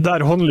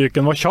 Der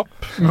Håndlykken var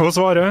kjapp med å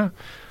svare.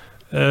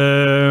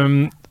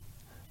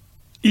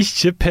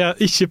 Ikke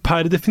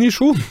per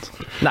definisjon.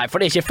 Nei,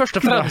 for det ikke først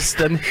og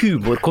fremst en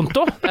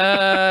humorkonto.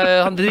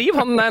 Han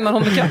driver,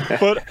 han ikke.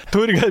 For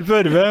Torgeir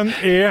Børven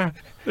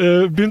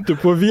begynte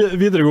på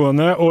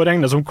videregående og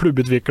regnet som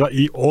klubbutviklet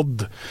i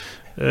Odd.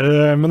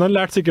 Men han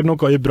lærte sikkert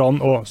noe i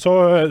Brann også, så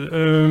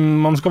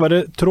man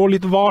skal trå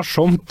litt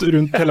varsomt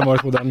rundt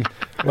Telemarksmodellen.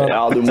 Ja,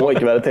 du må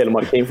ikke være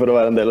telemarking for å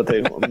være en del av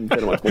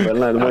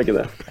Telemarksmodellen. Nei, du må ikke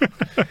det.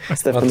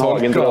 Steffen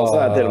Hagen tror jeg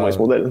også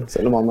Telemarksmodellen,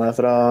 selv om han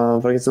fra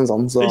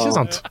Kristiansand. Så... Ikke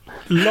sant.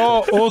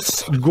 La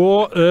oss gå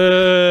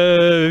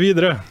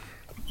videre.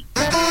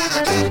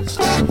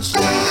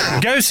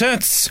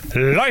 Gausets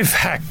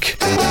lifehack.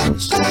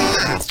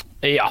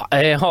 Ja,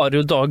 jeg har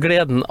jo da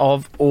gleden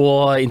av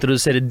å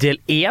introdusere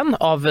del 1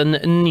 av en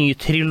ny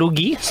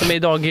trilogi som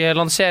jeg i dag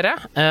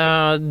lanserer.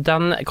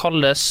 Den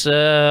kalles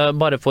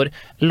bare for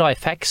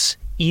Lifehacks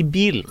i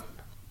bilen.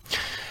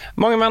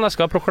 Mange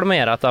mennesker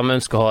proklamerer at de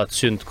ønsker å ha et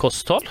sunt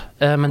kosthold,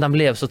 men de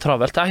lever så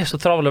travelt. Jeg har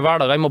så travle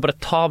hverdager, jeg må bare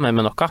ta med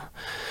meg noe.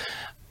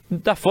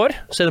 Derfor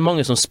så det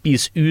mange som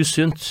spiser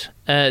usunt.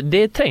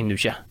 Det trenger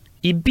du ikke.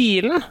 I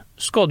bilen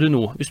skal du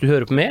nå, hvis du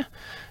hører på meg,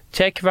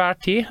 til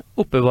hver tid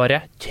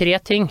oppbevare 3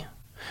 ting.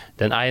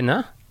 Den ene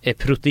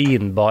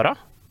proteinbarer,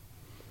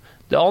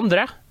 det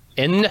andre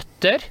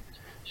nøtter,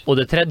 og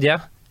det tredje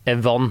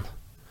vann.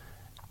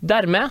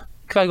 Dermed,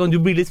 hver gang du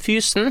blir litt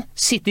fysen,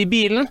 sitt I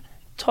bilen,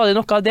 ta deg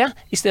noe av det,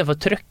 I stedet for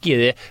å trykke I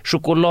deg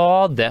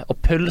sjokolade og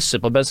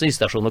pølse på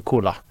bensinstasjon og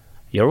cola.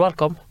 You're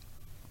welcome.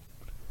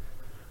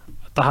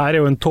 Dette her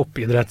jo en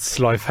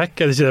toppidretts-lifehack,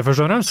 det ikke det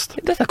først og fremst?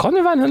 Dette kan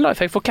jo være en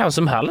lifehack for hvem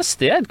som helst.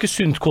 Det ikke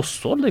sunt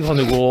kosthold, det kan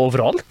jo gå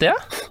overalt, det.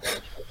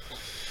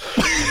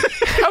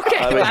 Ok.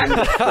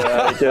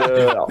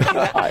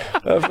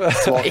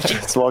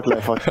 Svak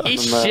lifehack.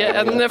 Ikke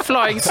en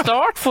flying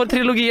start for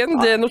trilogien,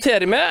 det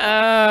noterer jeg med,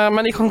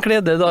 men jeg kan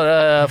glede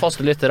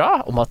faste lyttere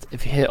om at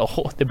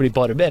det blir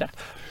bare bedre.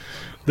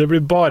 Det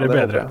blir bare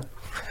bedre.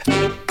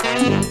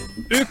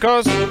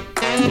 Ukas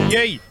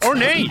yay or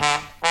nei!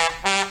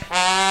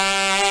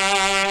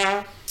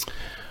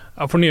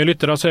 Ja, for nye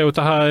lyttere så jo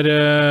dette her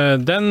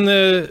den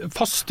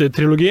faste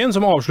trilogien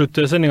som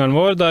avslutter sendingen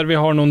vår, der vi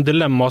har noen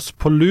dilemmas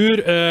på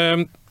lur.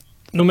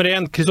 Nummer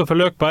 1, Kristoffer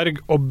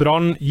Løkberg og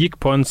Brann gikk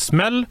på en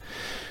smell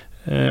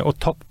og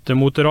tappte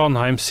mot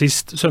Ranheim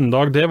sist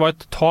søndag. Det var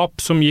et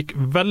tap som gikk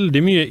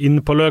veldig mye inn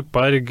på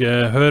Løkberg.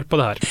 Hør på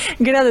det her.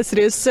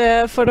 Gledesrus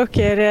for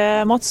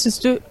dere, Mats. Synes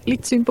du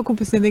litt synd på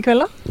kompisen din I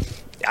kveld da?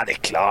 Ja,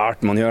 det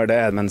klart man gjør det,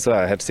 men så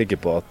jeg helt sikker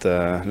på at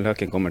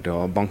Løken kommer til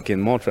å banke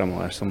inn mål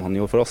fremover, som han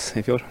gjorde for oss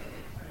I fjor.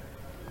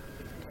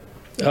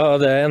 Ja,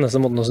 det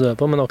eneste måten å stå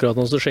på, men akkurat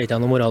nå så skjer ikke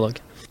jeg noen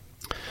morgendag.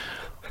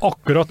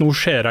 Akkurat nå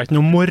skjer det ikke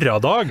noen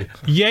morgendag.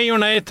 Jeg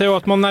gjør nei til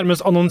at man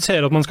nærmest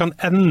annonserer at man skal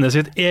ende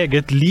sitt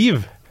eget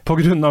liv på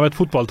grunn av et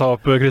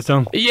fotballtap,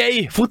 Kristian.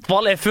 Yay!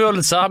 Fotball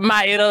følelser.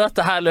 Mer av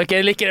dette her, Løken.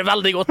 Jeg liker det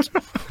veldig godt.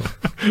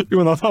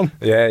 Jonathan,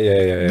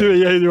 yeah. du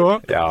jeg du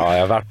også? Ja,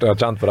 jeg har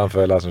kjent på den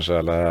følelsen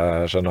selv,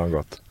 jeg skjønner han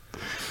godt.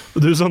 Og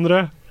du, Sondre?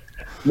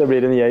 Det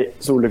blir en jeg,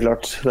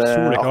 soleklart. Det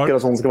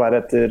akkurat sånn skal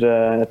være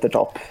etter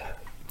tap.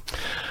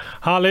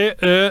 Herlig.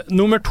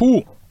 Nummer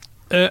 2.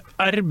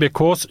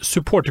 RBKs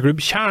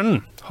supporterklubb Kjernen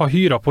har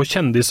hyret på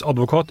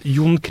kjendisadvokat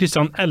Jon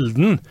Christian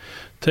Elden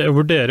til å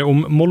vurdere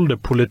om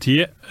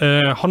Molde-politiet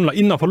handlet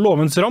innenfor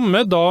lovens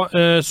ramme da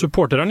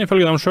supporteren,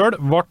 ifølge dem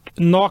selv, ble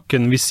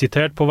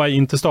nakenvisitert på vei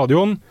inn til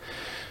stadion.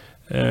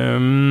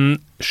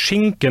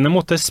 Skinkene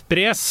måtte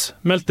spres,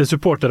 meldte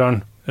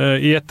supporteren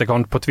I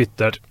etterkant på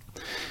Twitter.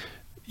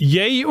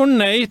 Jeg og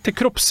nei til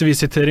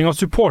kroppsvisitering av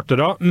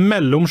supportere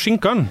mellom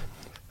skinkene.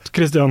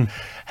 Kristian?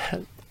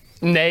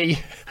 Nei.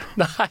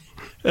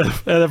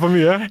 Er det for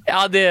mye?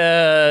 Ja,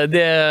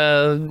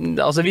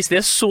 altså hvis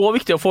det så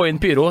viktig å få inn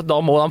pyro, da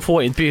må de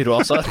få inn pyro,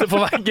 altså. Det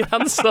får være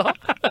grenser.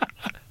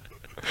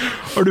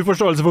 Har du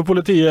forståelse for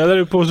politiet,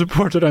 eller på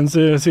supporterens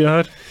side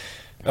her?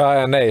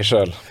 Ja, nei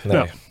selv.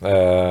 Nei.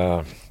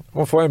 Ja.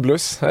 Må få inn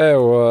bluss. Jeg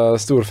jo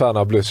stor fan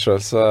av bluss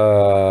selv, så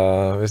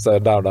hvis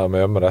det der de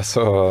gjør det,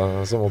 så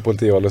må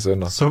politiet holde seg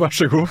unna. Så vær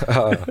så god.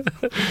 Ja.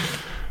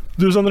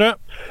 Du, Sondre?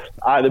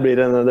 Nei, det blir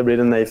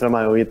en nei fra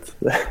meg og gitt.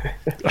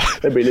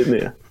 Det blir litt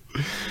mye.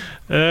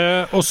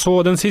 Og så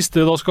den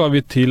siste, da skal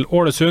vi til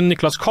Ålesund.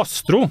 Niklas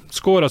Castro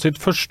skåret sitt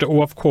første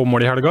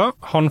OFK-mål I helga.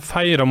 Han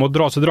feiret med å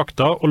dra seg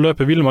drakta og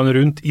løpe Villmann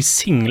rundt I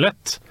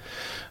singlet.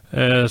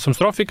 Som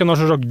straff fikk han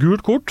selvsagt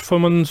gult kort, for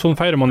sånn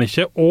feirer man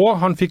ikke,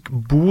 og han fikk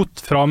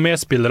bot fra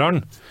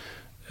medspilleren.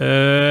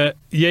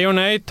 Jeg og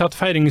nei til at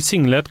feiring I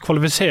singlet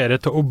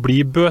kvalifiserer til å bli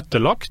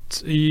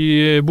bøtelagt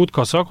I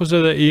botkassa.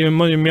 Hvordan det I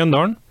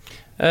Mjøndalen?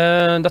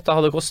 Dette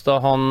hadde kostet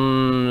han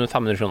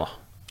 500 kroner.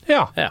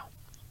 Ja.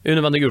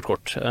 Unødvendig gult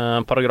kort.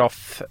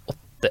 Paragraf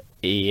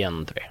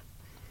 8.1.3.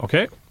 Ok.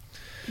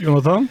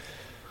 Jonathan?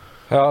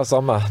 Ja,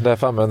 samme. Det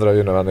 500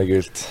 unødvendig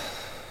gult.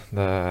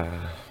 Det...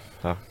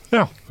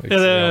 Ja.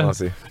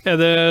 Er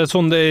det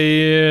sånn det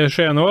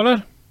skjer nå,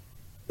 eller?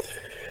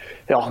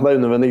 Ja, det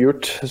unødvendig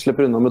gult.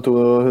 Slipper unna med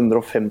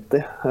 250.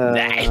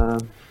 Nei!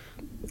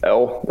 Vi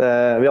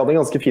hadde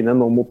en ganske fin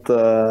en nå mot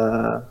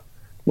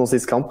nå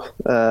sist kamp.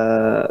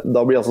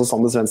 Da blir altså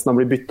Sander Svendsen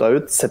byttet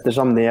ut, setter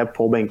seg ned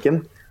på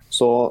benken.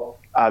 Så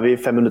vi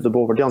 5 minutter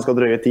på overtid. Han skal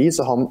drøye 10,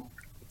 så han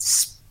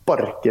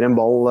sparker en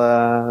ball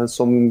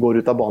som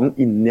går ut av banen,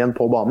 inn igjen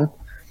på banen.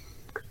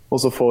 Og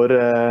så får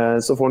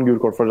han gul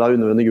kort for det,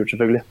 unødvendig gult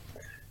selvfølgelig.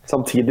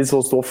 Samtidig så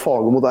står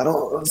Fago mot der,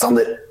 og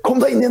Sander, kom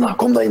deg inn igjen da,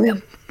 kom deg inn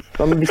igjen!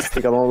 Han visste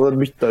ikke at han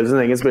hadde byttet ut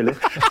sin egen spiller.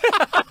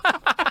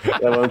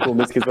 Det var en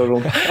komisk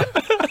situasjon.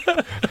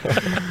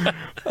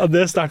 Ja,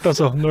 det sterkt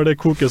altså, når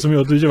det koker så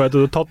mye at du ikke vet at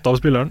du har tatt av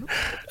spilleren.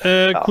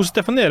 Hvordan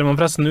definerer man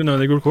forresten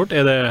unødvendig gult kort?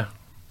 Er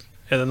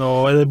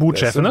det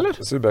bordsjefen, eller?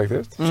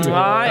 Subjektivt.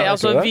 Nei,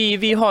 altså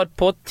vi har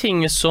på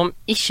ting som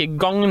ikke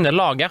gagner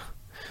laget.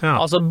 Ja.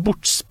 Altså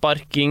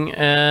bortsparking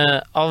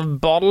av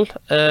ball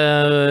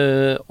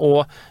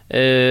og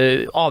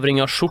avring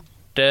av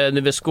skjorte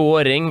ved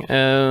scoring,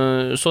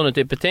 sånne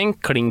type ting,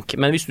 klink.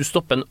 Men hvis du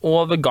stopper en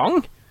overgang,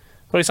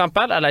 for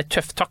eksempel, eller en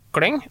tøff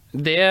takling,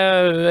 det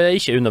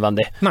ikke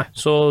unødvendig. Nei.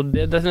 Så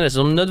det defineres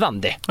som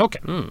nødvendig. Ok.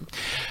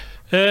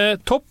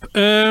 Topp.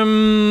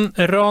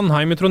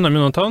 Ranheim I Trondheim,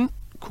 Jonathan.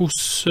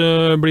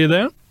 Hvordan blir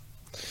det?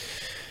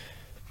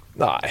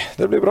 Nei,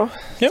 det blir bra,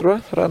 tror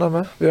jeg, regner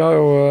med.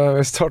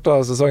 Vi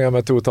startet sesongen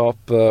med 2 tap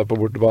på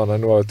bortebane,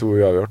 nå har vi 2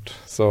 uavgjort.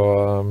 Så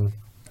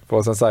få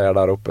oss en seier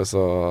der oppe,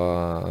 så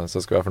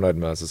skal vi være fornøyd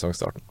med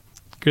sesongstarten.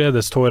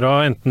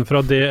 gledestårer enten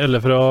fra det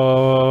eller fra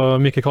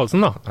Mikke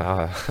Karlsen da.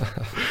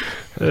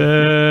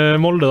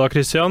 Molde da,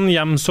 Christian,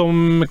 hjem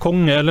som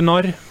konge eller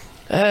narr?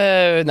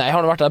 Nei, jeg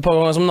har vært der et par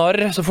ganger som narr,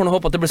 så får jeg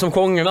håpe at det blir som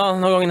konge da,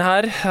 denne gangen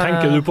her.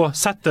 Tenker du på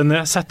sette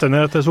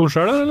ned til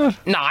Solskjær, eller?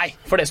 Nei,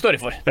 for det står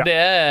jeg for. Ja. Det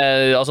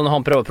altså når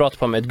han prøver å prate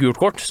på med et gult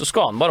kort, så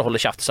skal han bare holde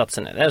kjeft og sette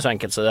seg ned. Det så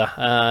enkelt som det.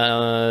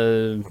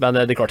 Men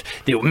det er klart,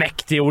 det er jo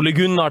mektig Ole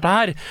Gunnar det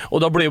her, og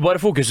da blir jo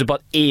bare fokuset på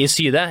at jeg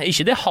sier det,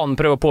 ikke det han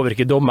prøver å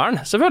påvirke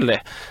dommeren, selvfølgelig.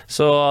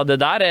 Så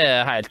det der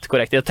er helt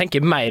korrekt. Jeg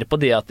tenker mer på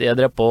det at jeg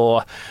drev på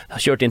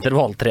kjørt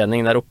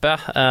intervalltrening der oppe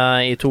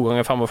i 2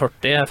 ganger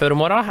 45 før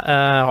om morgenen.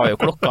 Har jo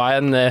klokka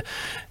en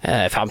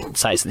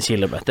 15-16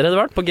 kilometer, det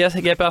vært på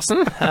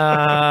GPS-en.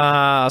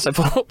 Så jeg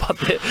får håpe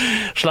at de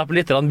slipper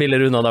litt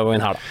billigere unna den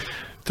gangen her da.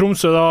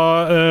 Tromsø da,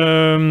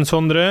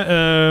 Sondre,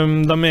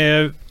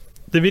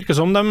 det virker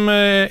som de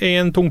er i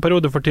en tung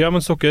periode for tida,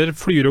 mens dere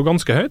flyr jo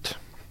ganske høyt.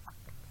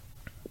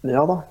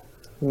 Ja da,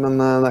 men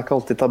det er ikke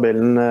alltid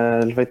tabellen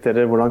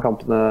reflekterer hvordan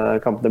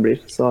kampene blir,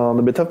 så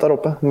det blir tøft der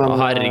oppe. Men,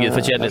 herregud,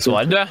 for kjedelig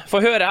svar. Du,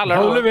 få høre heller.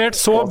 Jeg har levert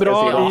så bra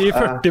i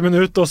 40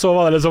 minutter, og så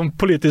var det liksom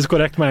politisk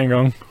korrekt med en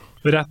gang.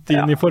 Rett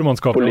inn i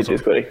formannskapet.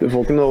 Politisk korrekt. Du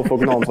får ikke noe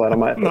ansvar av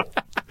meg.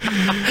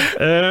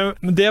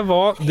 Det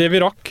var det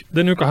vi rakk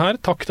denne uka her.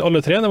 Takk til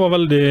alle tre, det var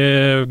veldig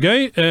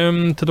gøy.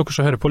 Til dere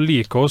som hører på,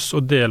 like oss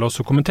og del oss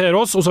og kommentere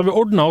oss. Og så har vi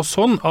ordnet oss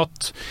sånn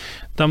at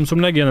de som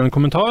legger igjen en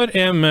kommentar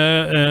er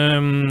med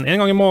en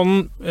gang i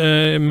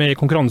måneden med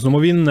konkurransen om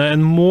å vinne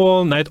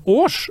et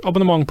års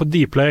abonnement på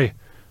Dplay.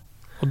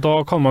 Og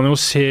da kan man jo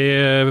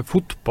se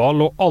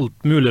fotball og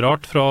alt mulig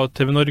rart fra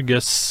TV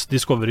Norges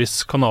Discoverys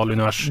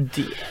kanalunivers. Så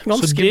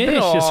det er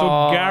ikke så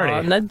gærlig.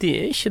 Nei, det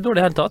er ikke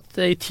dårlig helt tatt.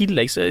 I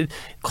tillegg så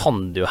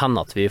kan det jo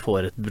hende at vi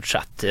får et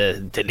budsjett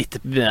til litt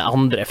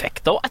andre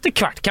effekter, og etter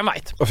hvert, hvem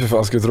vet? Fy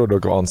faen, skulle tro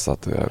dere var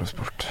ansatt i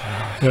Eurosport.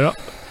 Ja,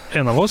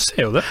 en av oss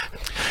er jo det.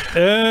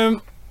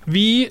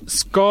 Vi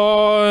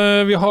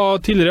har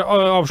tidligere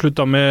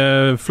avsluttet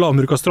med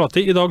Flamur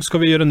Kastrati. I dag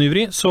skal vi gjøre en ny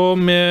vri, så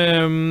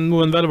med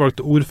noen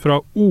velvalgte ord fra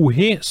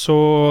Ohi,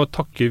 så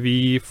takker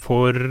vi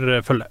for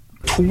følge.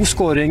 2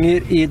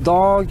 skåringer i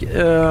dag.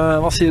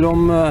 Hva sier du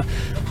om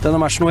denne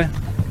matchen, Ohi?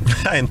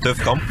 Det er en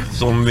tøff kamp,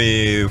 som vi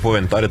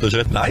forventet, rett og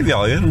slett. Nei, vi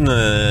har jo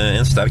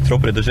en sterk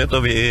tropp, rett og slett,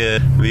 og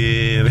vi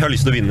har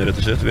lyst til å vinne, rett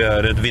og slett. Vi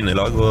er et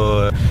vinnerlag,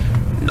 og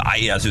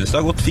nei, jeg synes det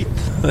har gått fint,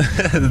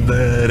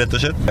 rett og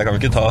slett. Jeg kan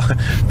ikke ta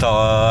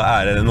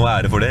noe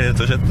ære for det,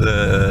 rett og slett.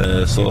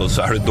 Så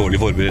er det et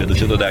dårlig forberedt, rett og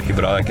slett, og det er ikke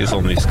bra. Det er ikke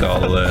sånn vi skal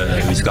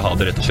ha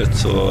det, rett og slett.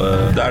 Så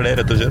det er det,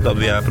 rett og slett,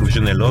 at vi er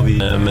profesjonelle,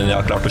 men jeg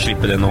har klart å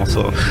slippe det nå,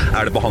 så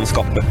er det på hans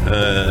kappe,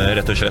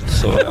 rett og slett.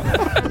 Så ja.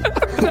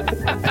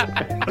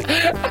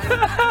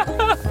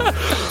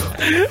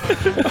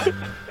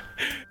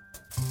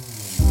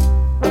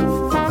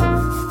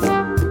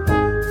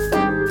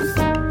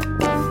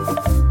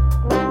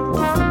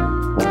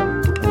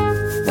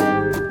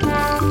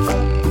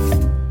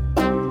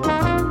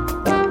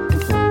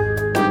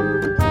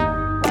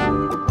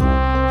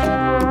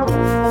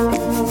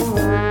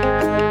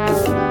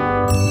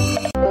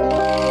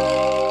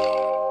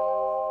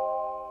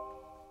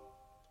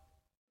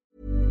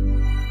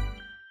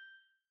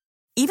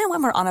 Even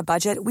when we're on a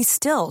budget, we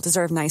still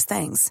deserve nice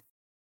things.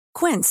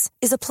 Quince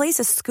is a place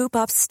to scoop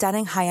up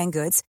stunning high-end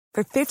goods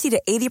for 50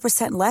 to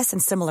 80% less than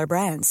similar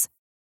brands.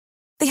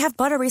 They have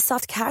buttery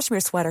soft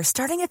cashmere sweaters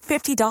starting at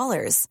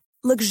 $50,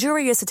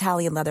 luxurious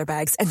Italian leather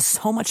bags, and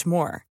so much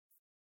more.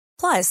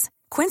 Plus,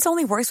 Quince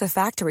only works with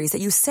factories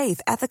that use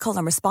safe, ethical,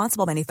 and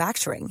responsible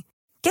manufacturing.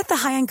 Get the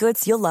high-end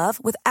goods you'll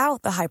love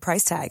without the high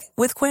price tag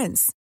with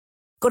Quince.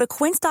 Go to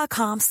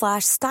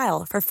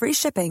quince.com/style for free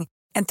shipping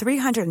and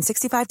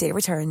 365-day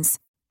returns.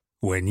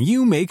 When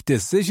you make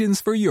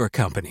decisions for your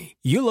company,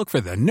 you look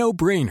for the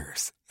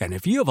no-brainers. And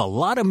if you have a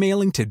lot of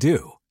mailing to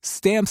do,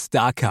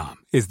 Stamps.com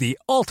is the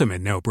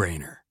ultimate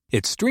no-brainer.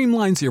 It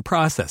streamlines your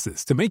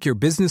processes to make your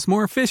business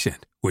more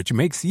efficient, which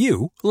makes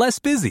you less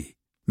busy.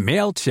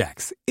 Mail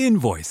checks,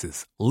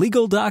 invoices,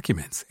 legal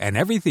documents, and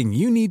everything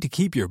you need to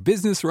keep your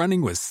business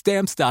running with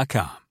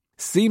Stamps.com.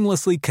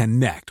 Seamlessly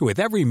connect with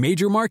every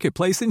major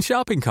marketplace and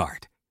shopping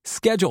cart.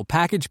 Schedule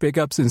package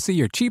pickups and see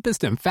your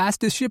cheapest and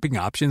fastest shipping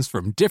options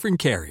from different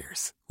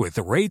carriers. With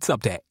rates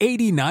up to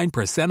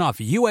 89% off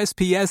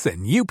USPS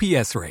and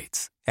UPS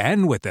rates.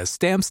 And with the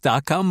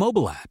Stamps.com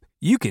mobile app,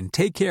 you can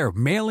take care of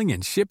mailing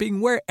and shipping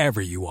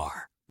wherever you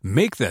are.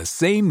 Make the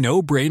same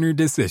no-brainer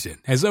decision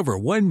as over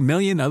 1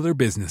 million other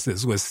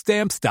businesses with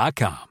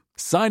Stamps.com.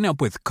 Sign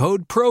up with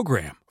code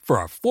PROGRAM for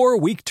a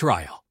 4-week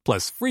trial,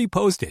 plus free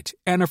postage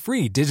and a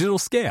free digital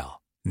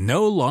scale.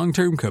 No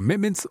long-term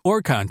commitments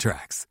or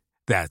contracts.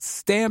 That's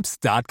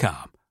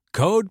Stamps.com.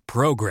 Code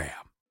PROGRAM.